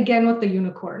 Again with the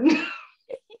unicorn.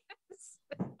 Yes.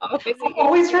 I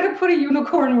always try to put a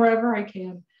unicorn wherever I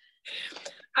can.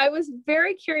 I was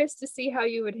very curious to see how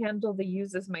you would handle the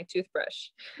uses my toothbrush.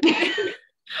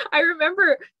 I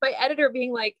remember my editor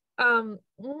being like,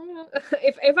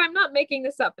 if I'm not making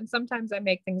this up, and sometimes I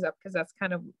make things up because that's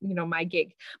kind of, you know, my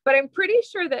gig, but I'm pretty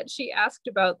sure that she asked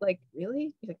about like,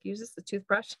 really? Like, uses the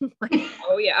toothbrush? I'm like,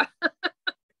 oh yeah.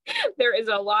 There is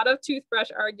a lot of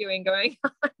toothbrush arguing going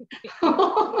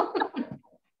on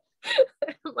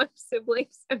among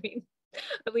siblings. I mean,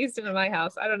 at least in my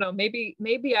house. I don't know. Maybe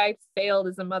I failed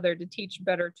as a mother to teach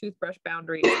better toothbrush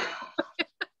boundaries.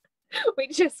 We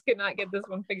just could not get this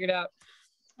one figured out.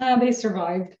 They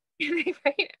survived.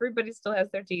 Right? Everybody still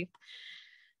has their teeth.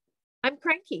 I'm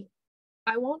cranky.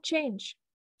 I won't change.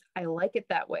 I like it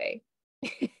that way.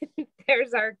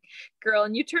 there's our girl.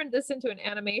 And you turned this into an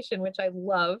animation, which I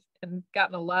love, and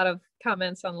gotten a lot of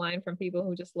comments online from people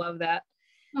who just love that.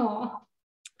 Oh.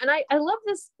 And I love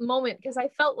this moment because I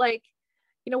felt like,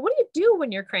 you know, what do you do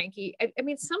when you're cranky? I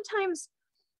mean, sometimes,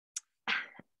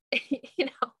 you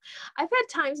know, I've had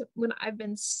times when I've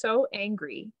been so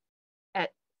angry at,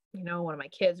 you know, one of my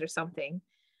kids or something.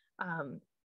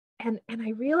 And I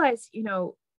realized, you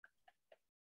know,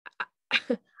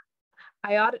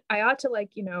 I ought to,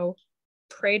 like, you know,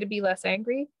 pray to be less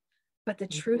angry, but the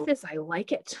truth is I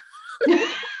like it.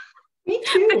 Me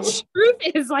too. The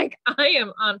truth is, like, I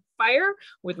am on fire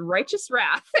with righteous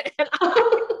wrath, and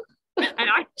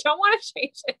I don't want to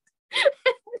change it.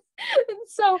 And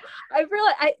so I've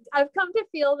come to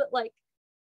feel that, like,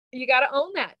 you got to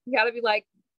own that. You got to be like,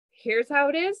 here's how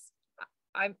it is.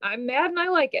 I'm mad and I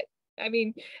like it. I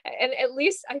mean, and at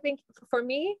least I think for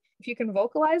me, if you can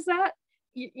vocalize that,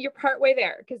 you're partway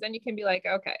there, because then you can be like,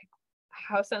 okay,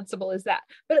 how sensible is that?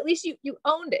 But at least you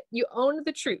owned it. You owned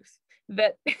the truth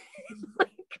that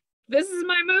like, this is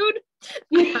my mood.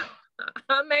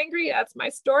 I'm angry. That's my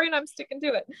story, and I'm sticking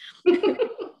to it.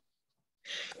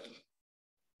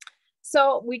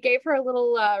 So we gave her a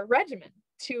little regimen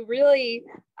to really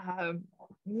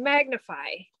magnify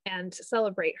and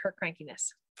celebrate her crankiness.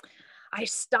 I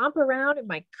stomp around in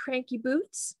my cranky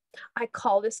boots. I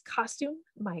call this costume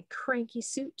my cranky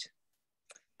suit.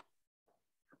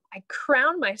 I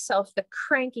crown myself the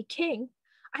cranky king.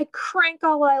 I crank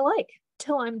all I like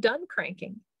till I'm done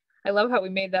cranking. I love how we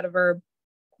made that a verb.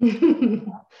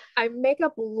 I make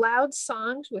up loud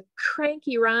songs with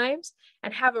cranky rhymes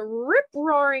and have a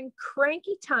rip-roaring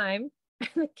cranky time.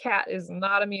 And the cat is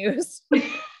not amused.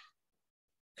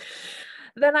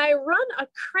 Then I run a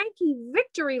cranky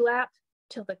victory lap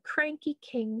till the cranky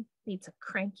king needs a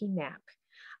cranky nap.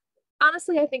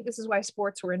 Honestly, I think this is why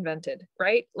sports were invented,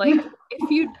 right? Like, if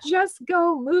you just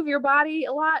go move your body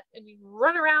a lot and you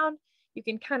run around, you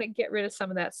can kind of get rid of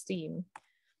some of that steam.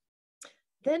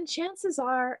 Then chances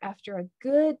are, after a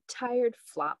good tired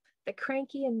flop, the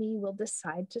cranky in me will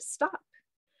decide to stop.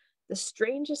 The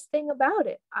strangest thing about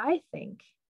it, I think,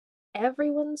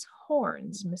 everyone's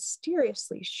horns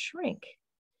mysteriously shrink.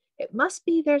 It must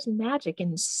be there's magic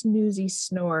in snoozy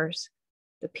snores.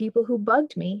 The people who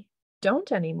bugged me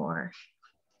don't anymore.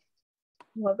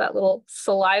 Love that little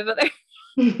saliva there.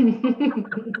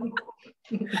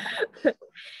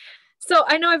 So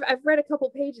I know I've read a couple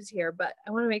pages here, but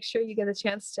I want to make sure you get a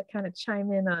chance to kind of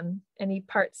chime in on any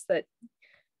parts that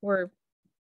were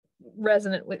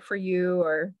resonant with for you,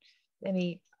 or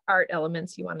any art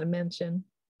elements you want to mention.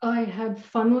 I had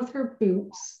fun with her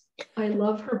boots. I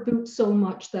love her boots so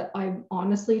much that I'm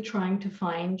honestly trying to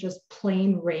find just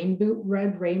plain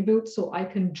red rain boots so I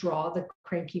can draw the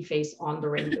cranky face on the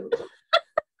rain boots.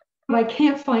 But I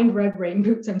can't find red rain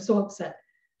boots. I'm so upset.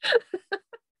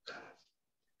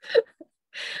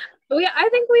 Well, yeah, I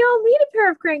think we all need a pair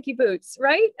of cranky boots,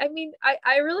 right? I mean,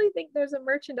 I really think there's a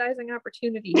merchandising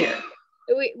opportunity here.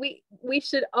 We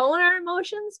should own our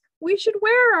emotions. We should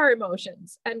wear our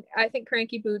emotions. And I think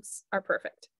cranky boots are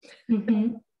perfect.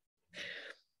 Mm-hmm.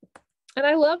 And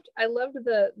I loved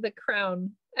the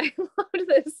crown. I loved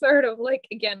this sort of, like,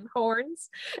 again, horns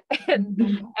and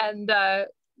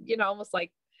you know, almost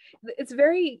like it's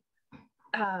very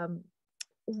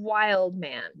wild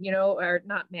man, you know, or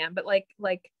not man, but like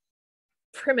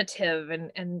primitive,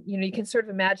 and you know, you can sort of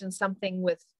imagine something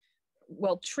with,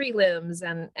 well, tree limbs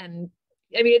and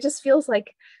I mean, it just feels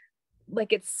like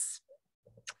it's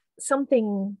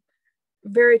something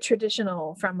very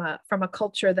traditional from a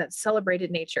culture that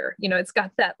celebrated nature. You know, it's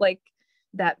got that, like,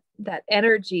 that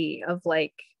energy of,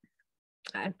 like,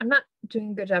 I'm not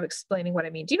doing a good job explaining what I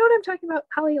mean. Do you know what I'm talking about,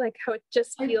 Holly? Like, how it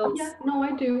just feels. Yeah, no,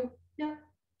 I do. Yeah.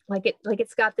 Like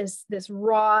it's got this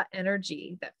raw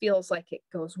energy that feels like it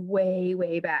goes way,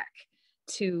 way back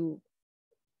to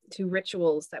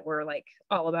rituals that were, like,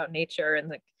 all about nature, and,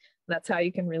 like, that's how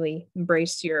you can really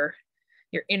embrace your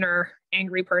inner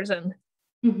angry person.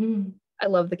 Mm-hmm. I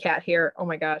love the cat here. Oh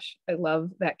my gosh, I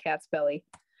love that cat's belly.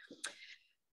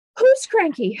 Who's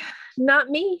cranky? Not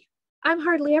me. I'm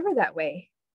hardly ever that way.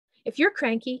 If you're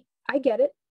cranky, I get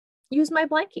it. Use my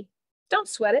blankie. Don't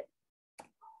sweat it.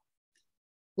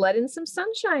 Let in some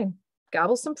sunshine.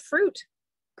 Gobble some fruit.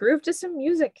 Groove to some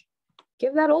music.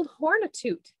 Give that old horn a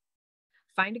toot.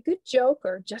 Find a good joke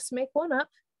or just make one up.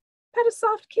 Pet a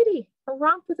soft kitty or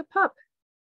romp with a pup.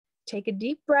 Take a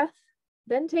deep breath,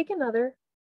 then take another.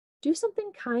 Do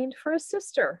something kind for a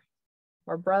sister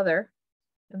or brother.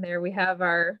 And there we have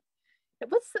our,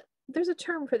 there's a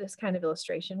term for this kind of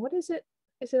illustration. What is it?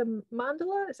 Is it a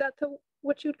mandala? Is that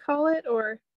what you'd call it?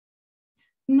 Or?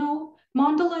 No,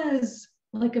 mandala is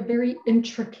like a very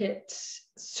intricate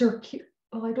circular.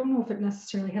 Well, I don't know if it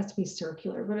necessarily has to be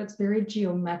circular, but it's very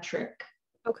geometric.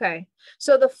 Okay.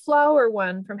 So the flower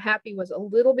one from Happy was a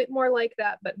little bit more like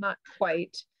that, but not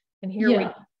quite. And here we,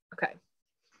 okay.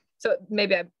 So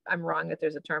maybe I'm wrong that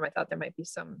there's a term. I thought there might be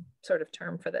some sort of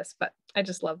term for this, but I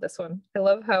just love this one. I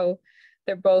love how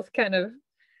they're both kind of,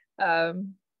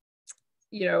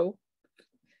 you know,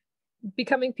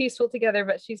 becoming peaceful together,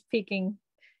 but she's peeking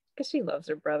because she loves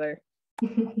her brother.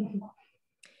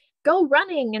 Go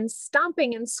running and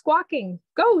stomping and squawking.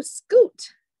 Go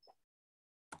scoot.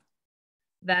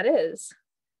 That is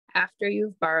after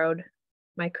you've borrowed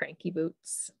my cranky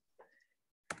boots.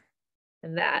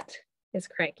 And that is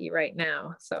Cranky Right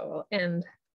Now. So we'll end.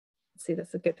 Let's see,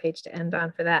 that's a good page to end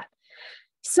on for that.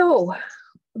 So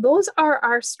those are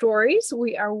our stories.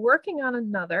 We are working on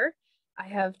another. I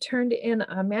have turned in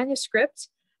a manuscript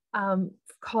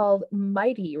called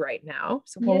Mighty right now.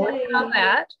 So we're working on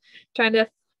that, trying to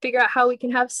figure out how we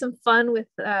can have some fun with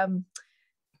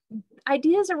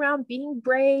ideas around being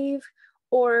brave,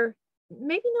 or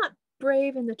maybe not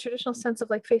brave in the traditional sense of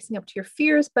like facing up to your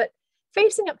fears, but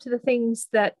facing up to the things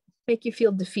that make you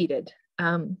feel defeated,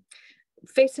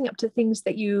 facing up to things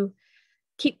that you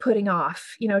keep putting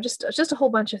off, you know, just a whole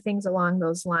bunch of things along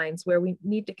those lines where we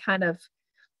need to kind of,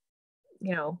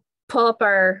 you know, pull up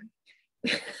our,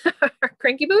 our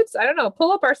cranky boots, I don't know,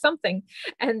 pull up our something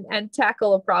and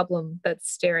tackle a problem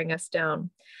that's staring us down.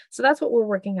 So that's what we're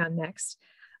working on next.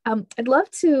 I'd love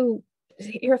to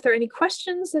hear if there are any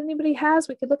questions that anybody has.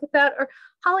 We could look at that. Or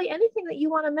Holly, anything that you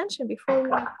want to mention before we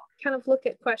kind of look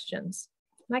at questions?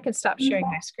 And I can stop sharing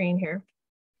my screen here.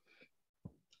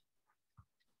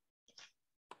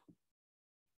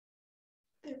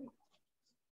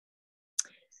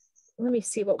 Let me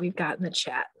see what we've got in the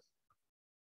chat.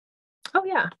 Oh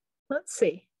yeah, let's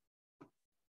see.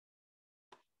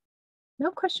 No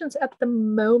questions at the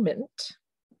moment.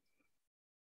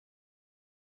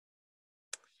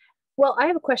 Well, I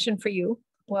have a question for you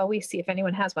while we see if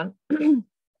anyone has one.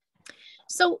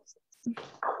 So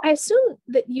I assume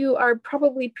that you are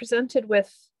probably presented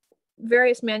with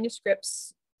various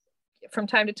manuscripts from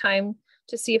time to time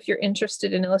to see if you're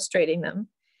interested in illustrating them.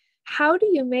 How do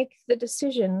you make the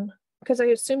decision? Because I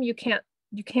assume you can't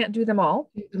do them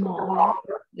all.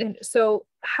 And so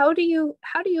how do you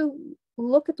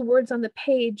look at the words on the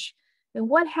page, and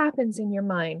what happens in your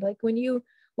mind? Like when you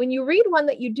read one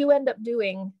that you do end up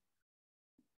doing,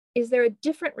 is there a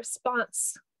different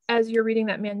response as you're reading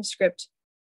that manuscript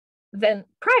than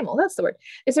primal? That's the word.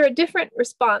 Is there a different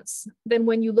response than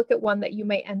when you look at one that you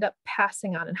may end up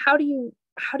passing on? And how do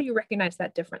you recognize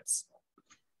that difference?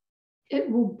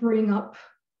 It will bring up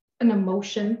an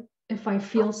emotion if I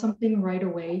feel something right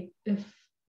away. If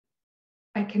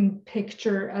I can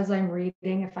picture as I'm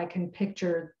reading, if I can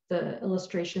picture the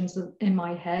illustrations in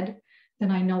my head,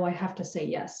 then I know I have to say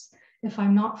yes. If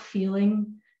I'm not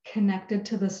feeling connected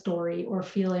to the story or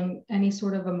feeling any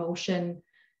sort of emotion,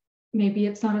 maybe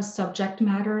it's not a subject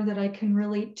matter that I can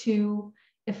relate to.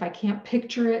 If I can't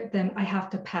picture it, then I have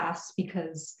to pass,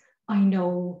 because I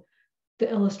know the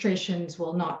illustrations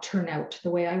will not turn out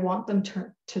the way I want them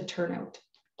to turn out.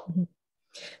 Mm-hmm.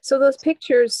 So those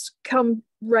pictures come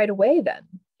right away then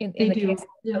in the case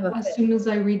of as soon as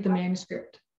I read the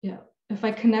manuscript. Yeah. If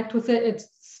I connect with it,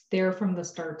 it's there from the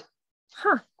start.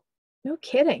 Huh. No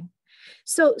kidding.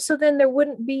 So then there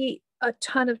wouldn't be a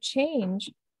ton of change.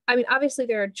 I mean, obviously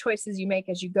there are choices you make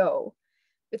as you go.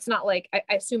 It's not like,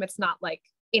 I assume it's not like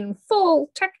in full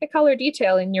technicolor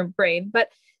detail in your brain, but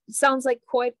it sounds like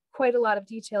quite a lot of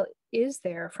detail is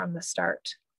there from the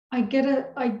start. I get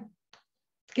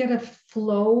a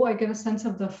flow. I get a sense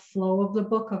of the flow of the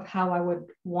book, of how I would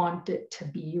want it to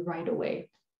be right away.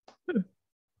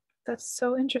 That's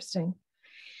so interesting.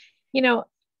 You know,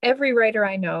 every writer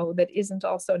I know that isn't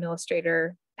also an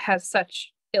illustrator has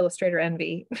such illustrator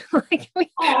envy. Like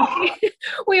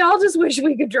we all just wish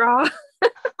we could draw.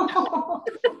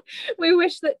 We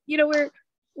wish that, you know,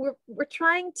 we're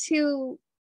trying to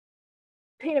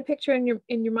paint a picture in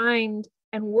your mind,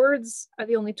 and words are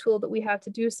the only tool that we have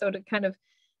to do so, to kind of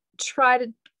try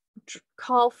to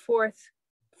call forth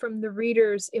from the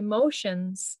reader's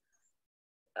emotions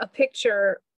a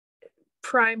picture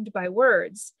primed by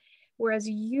words, whereas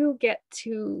you get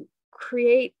to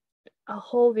create a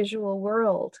whole visual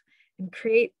world and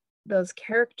create those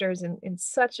characters in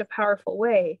such a powerful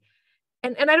way.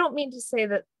 And I don't mean to say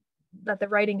that the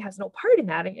writing has no part in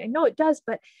that. I know it does,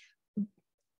 but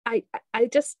I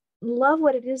just love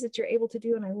what it is that you're able to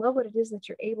do. And I love what it is that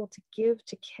you're able to give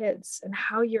to kids, and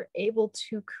how you're able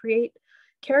to create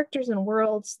characters and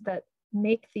worlds that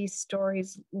make these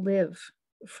stories live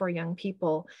for young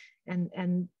people.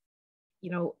 And you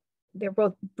know, they're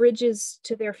both bridges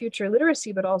to their future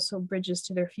literacy, but also bridges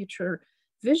to their future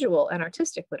visual and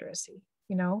artistic literacy,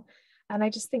 you know? And I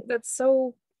just think that's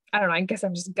so, I don't know, I guess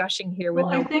I'm just gushing here with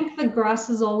well, I think the grass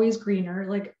is always greener.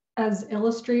 Like as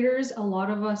illustrators, a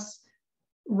lot of us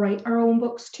write our own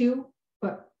books too,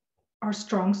 but our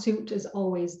strong suit is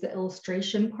always the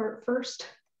illustration part first.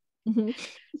 Mm-hmm.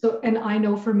 So, and I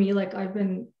know for me, like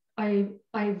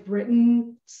I've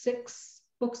written 6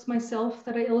 books myself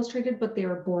that I illustrated, but they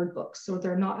are board books. So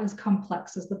they're not as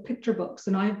complex as the picture books.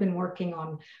 And I've been working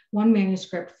on one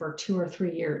manuscript for 2 or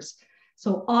 3 years.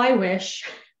 So I wish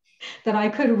that I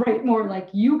could write more like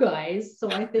you guys. So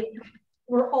I think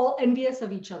we're all envious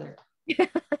of each other.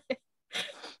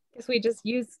 Because we just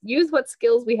use what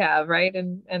skills we have, right?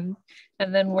 And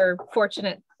then we're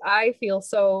fortunate. I feel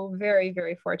so very,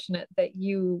 very fortunate that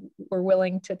you were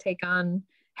willing to take on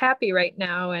Happy Right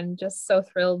Now, and just so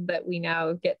thrilled that we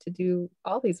now get to do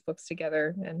all these books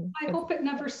together. And I hope it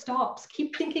never stops.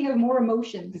 Keep thinking of more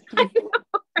emotions. I know,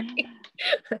 right?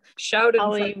 Shout in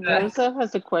Holly, front of Rosa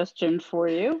has a question for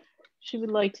you. She would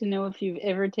like to know if you've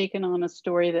ever taken on a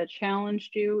story that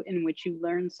challenged you, in which you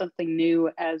learned something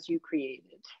new as you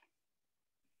created.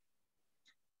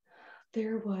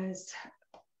 There was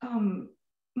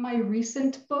my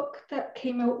recent book that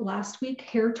came out last week,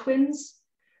 Hair Twins.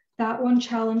 That one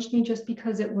challenged me just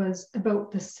because it was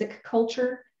about the Sikh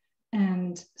culture.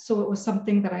 And so it was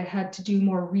something that I had to do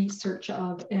more research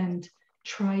of and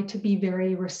try to be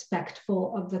very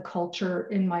respectful of the culture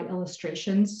in my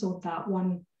illustrations. So that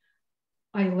one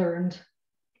I learned,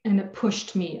 and it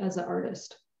pushed me as an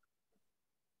artist.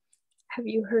 Have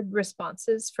you heard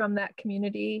responses from that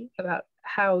community about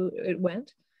how it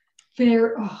went?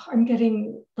 I'm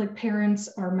getting, like, parents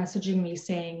are messaging me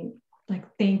saying, like,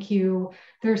 thank you.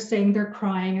 They're saying they're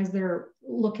crying as they're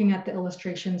looking at the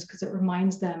illustrations, because it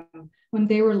reminds them when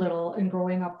they were little and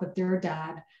growing up with their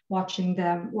dad, watching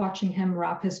him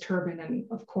wrap his turban. And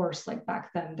of course, like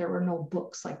back then, there were no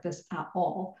books like this at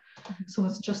all. So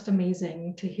it's just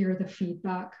amazing to hear the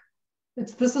feedback.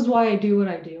 This is why I do what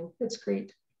I do. It's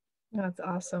great. That's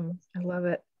awesome. I love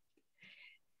it.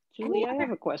 Julie, I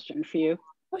have a question for you.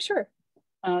 Oh, sure.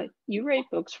 You write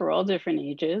books for all different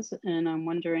ages, and I'm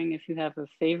wondering if you have a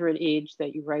favorite age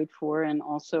that you write for, and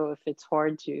also if it's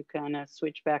hard to kind of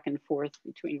switch back and forth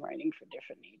between writing for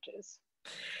different ages.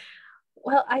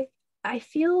 Well, I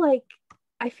feel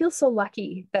so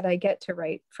lucky that I get to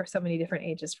write for so many different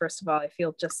ages. First of all, I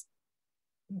feel just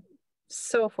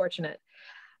so fortunate.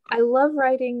 I love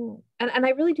writing, and I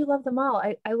really do love them all.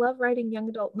 I love writing young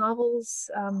adult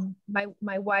novels. My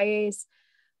YAs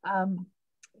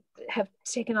have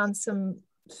taken on some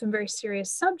very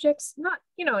serious subjects, not,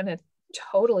 you know, in a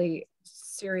totally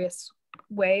serious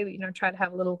way, try to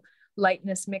have a little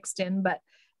lightness mixed in, but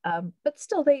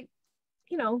still they've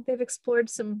explored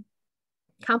some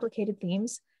complicated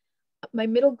themes. My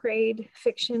middle grade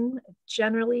fiction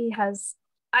generally has,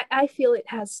 I feel it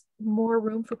has more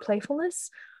room for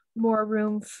playfulness, more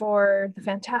room for the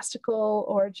fantastical,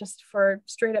 or just for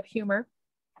straight up humor.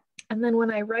 And then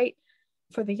when I write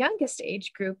for the youngest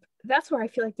age group, that's where I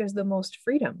feel like there's the most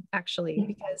freedom, actually,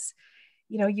 because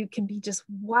you can be just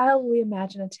wildly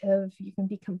imaginative, you can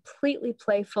be completely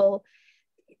playful,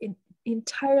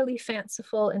 entirely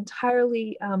fanciful,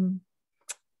 entirely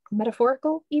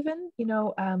metaphorical even.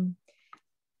 I'm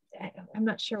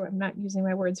not sure, I'm not using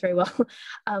my words very well.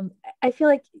 I feel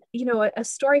like a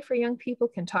story for young people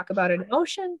can talk about an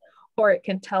emotion, or it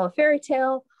can tell a fairy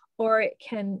tale, or it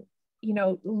can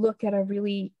look at a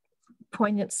really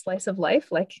poignant slice of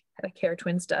life, like Hair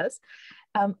Twins does.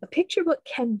 A picture book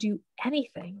can do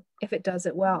anything if it does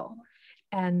it well,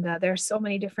 and there are so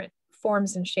many different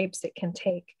forms and shapes it can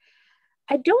take.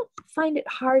 I don't find it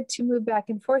hard to move back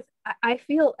and forth. I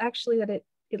feel actually that it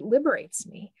liberates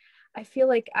me. I feel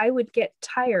like I would get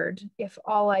tired if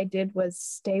all I did was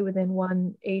stay within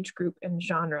one age group and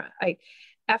genre.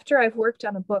 After I've worked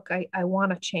on a book, I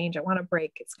want to change. I want to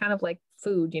break. It's kind of like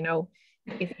food,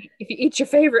 if you eat your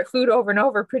favorite food over and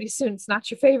over, pretty soon it's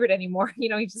not your favorite anymore.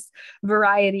 You just,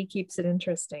 variety keeps it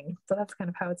interesting. So that's kind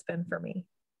of how it's been for me.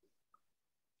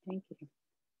 Thank you.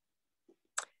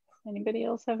 Anybody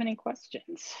else have any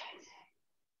questions?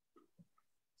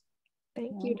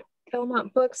 Thank you to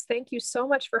Belmont Books. Thank you so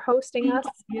much for hosting us.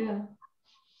 Yeah.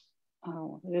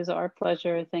 Oh, it is our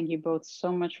pleasure. Thank you both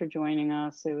so much for joining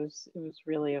us. It was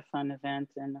really a fun event.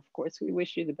 And of course, we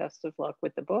wish you the best of luck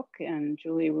with the book. And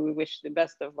Julie, we wish you the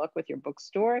best of luck with your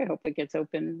bookstore. I hope it gets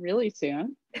open really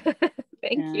soon.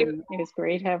 Thank you. It was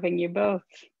great having you both.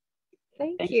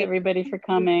 Thanks everybody for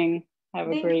coming.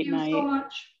 Have a great night. Thank you so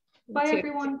much. Bye,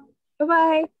 everyone.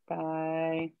 Bye-bye.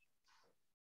 Bye.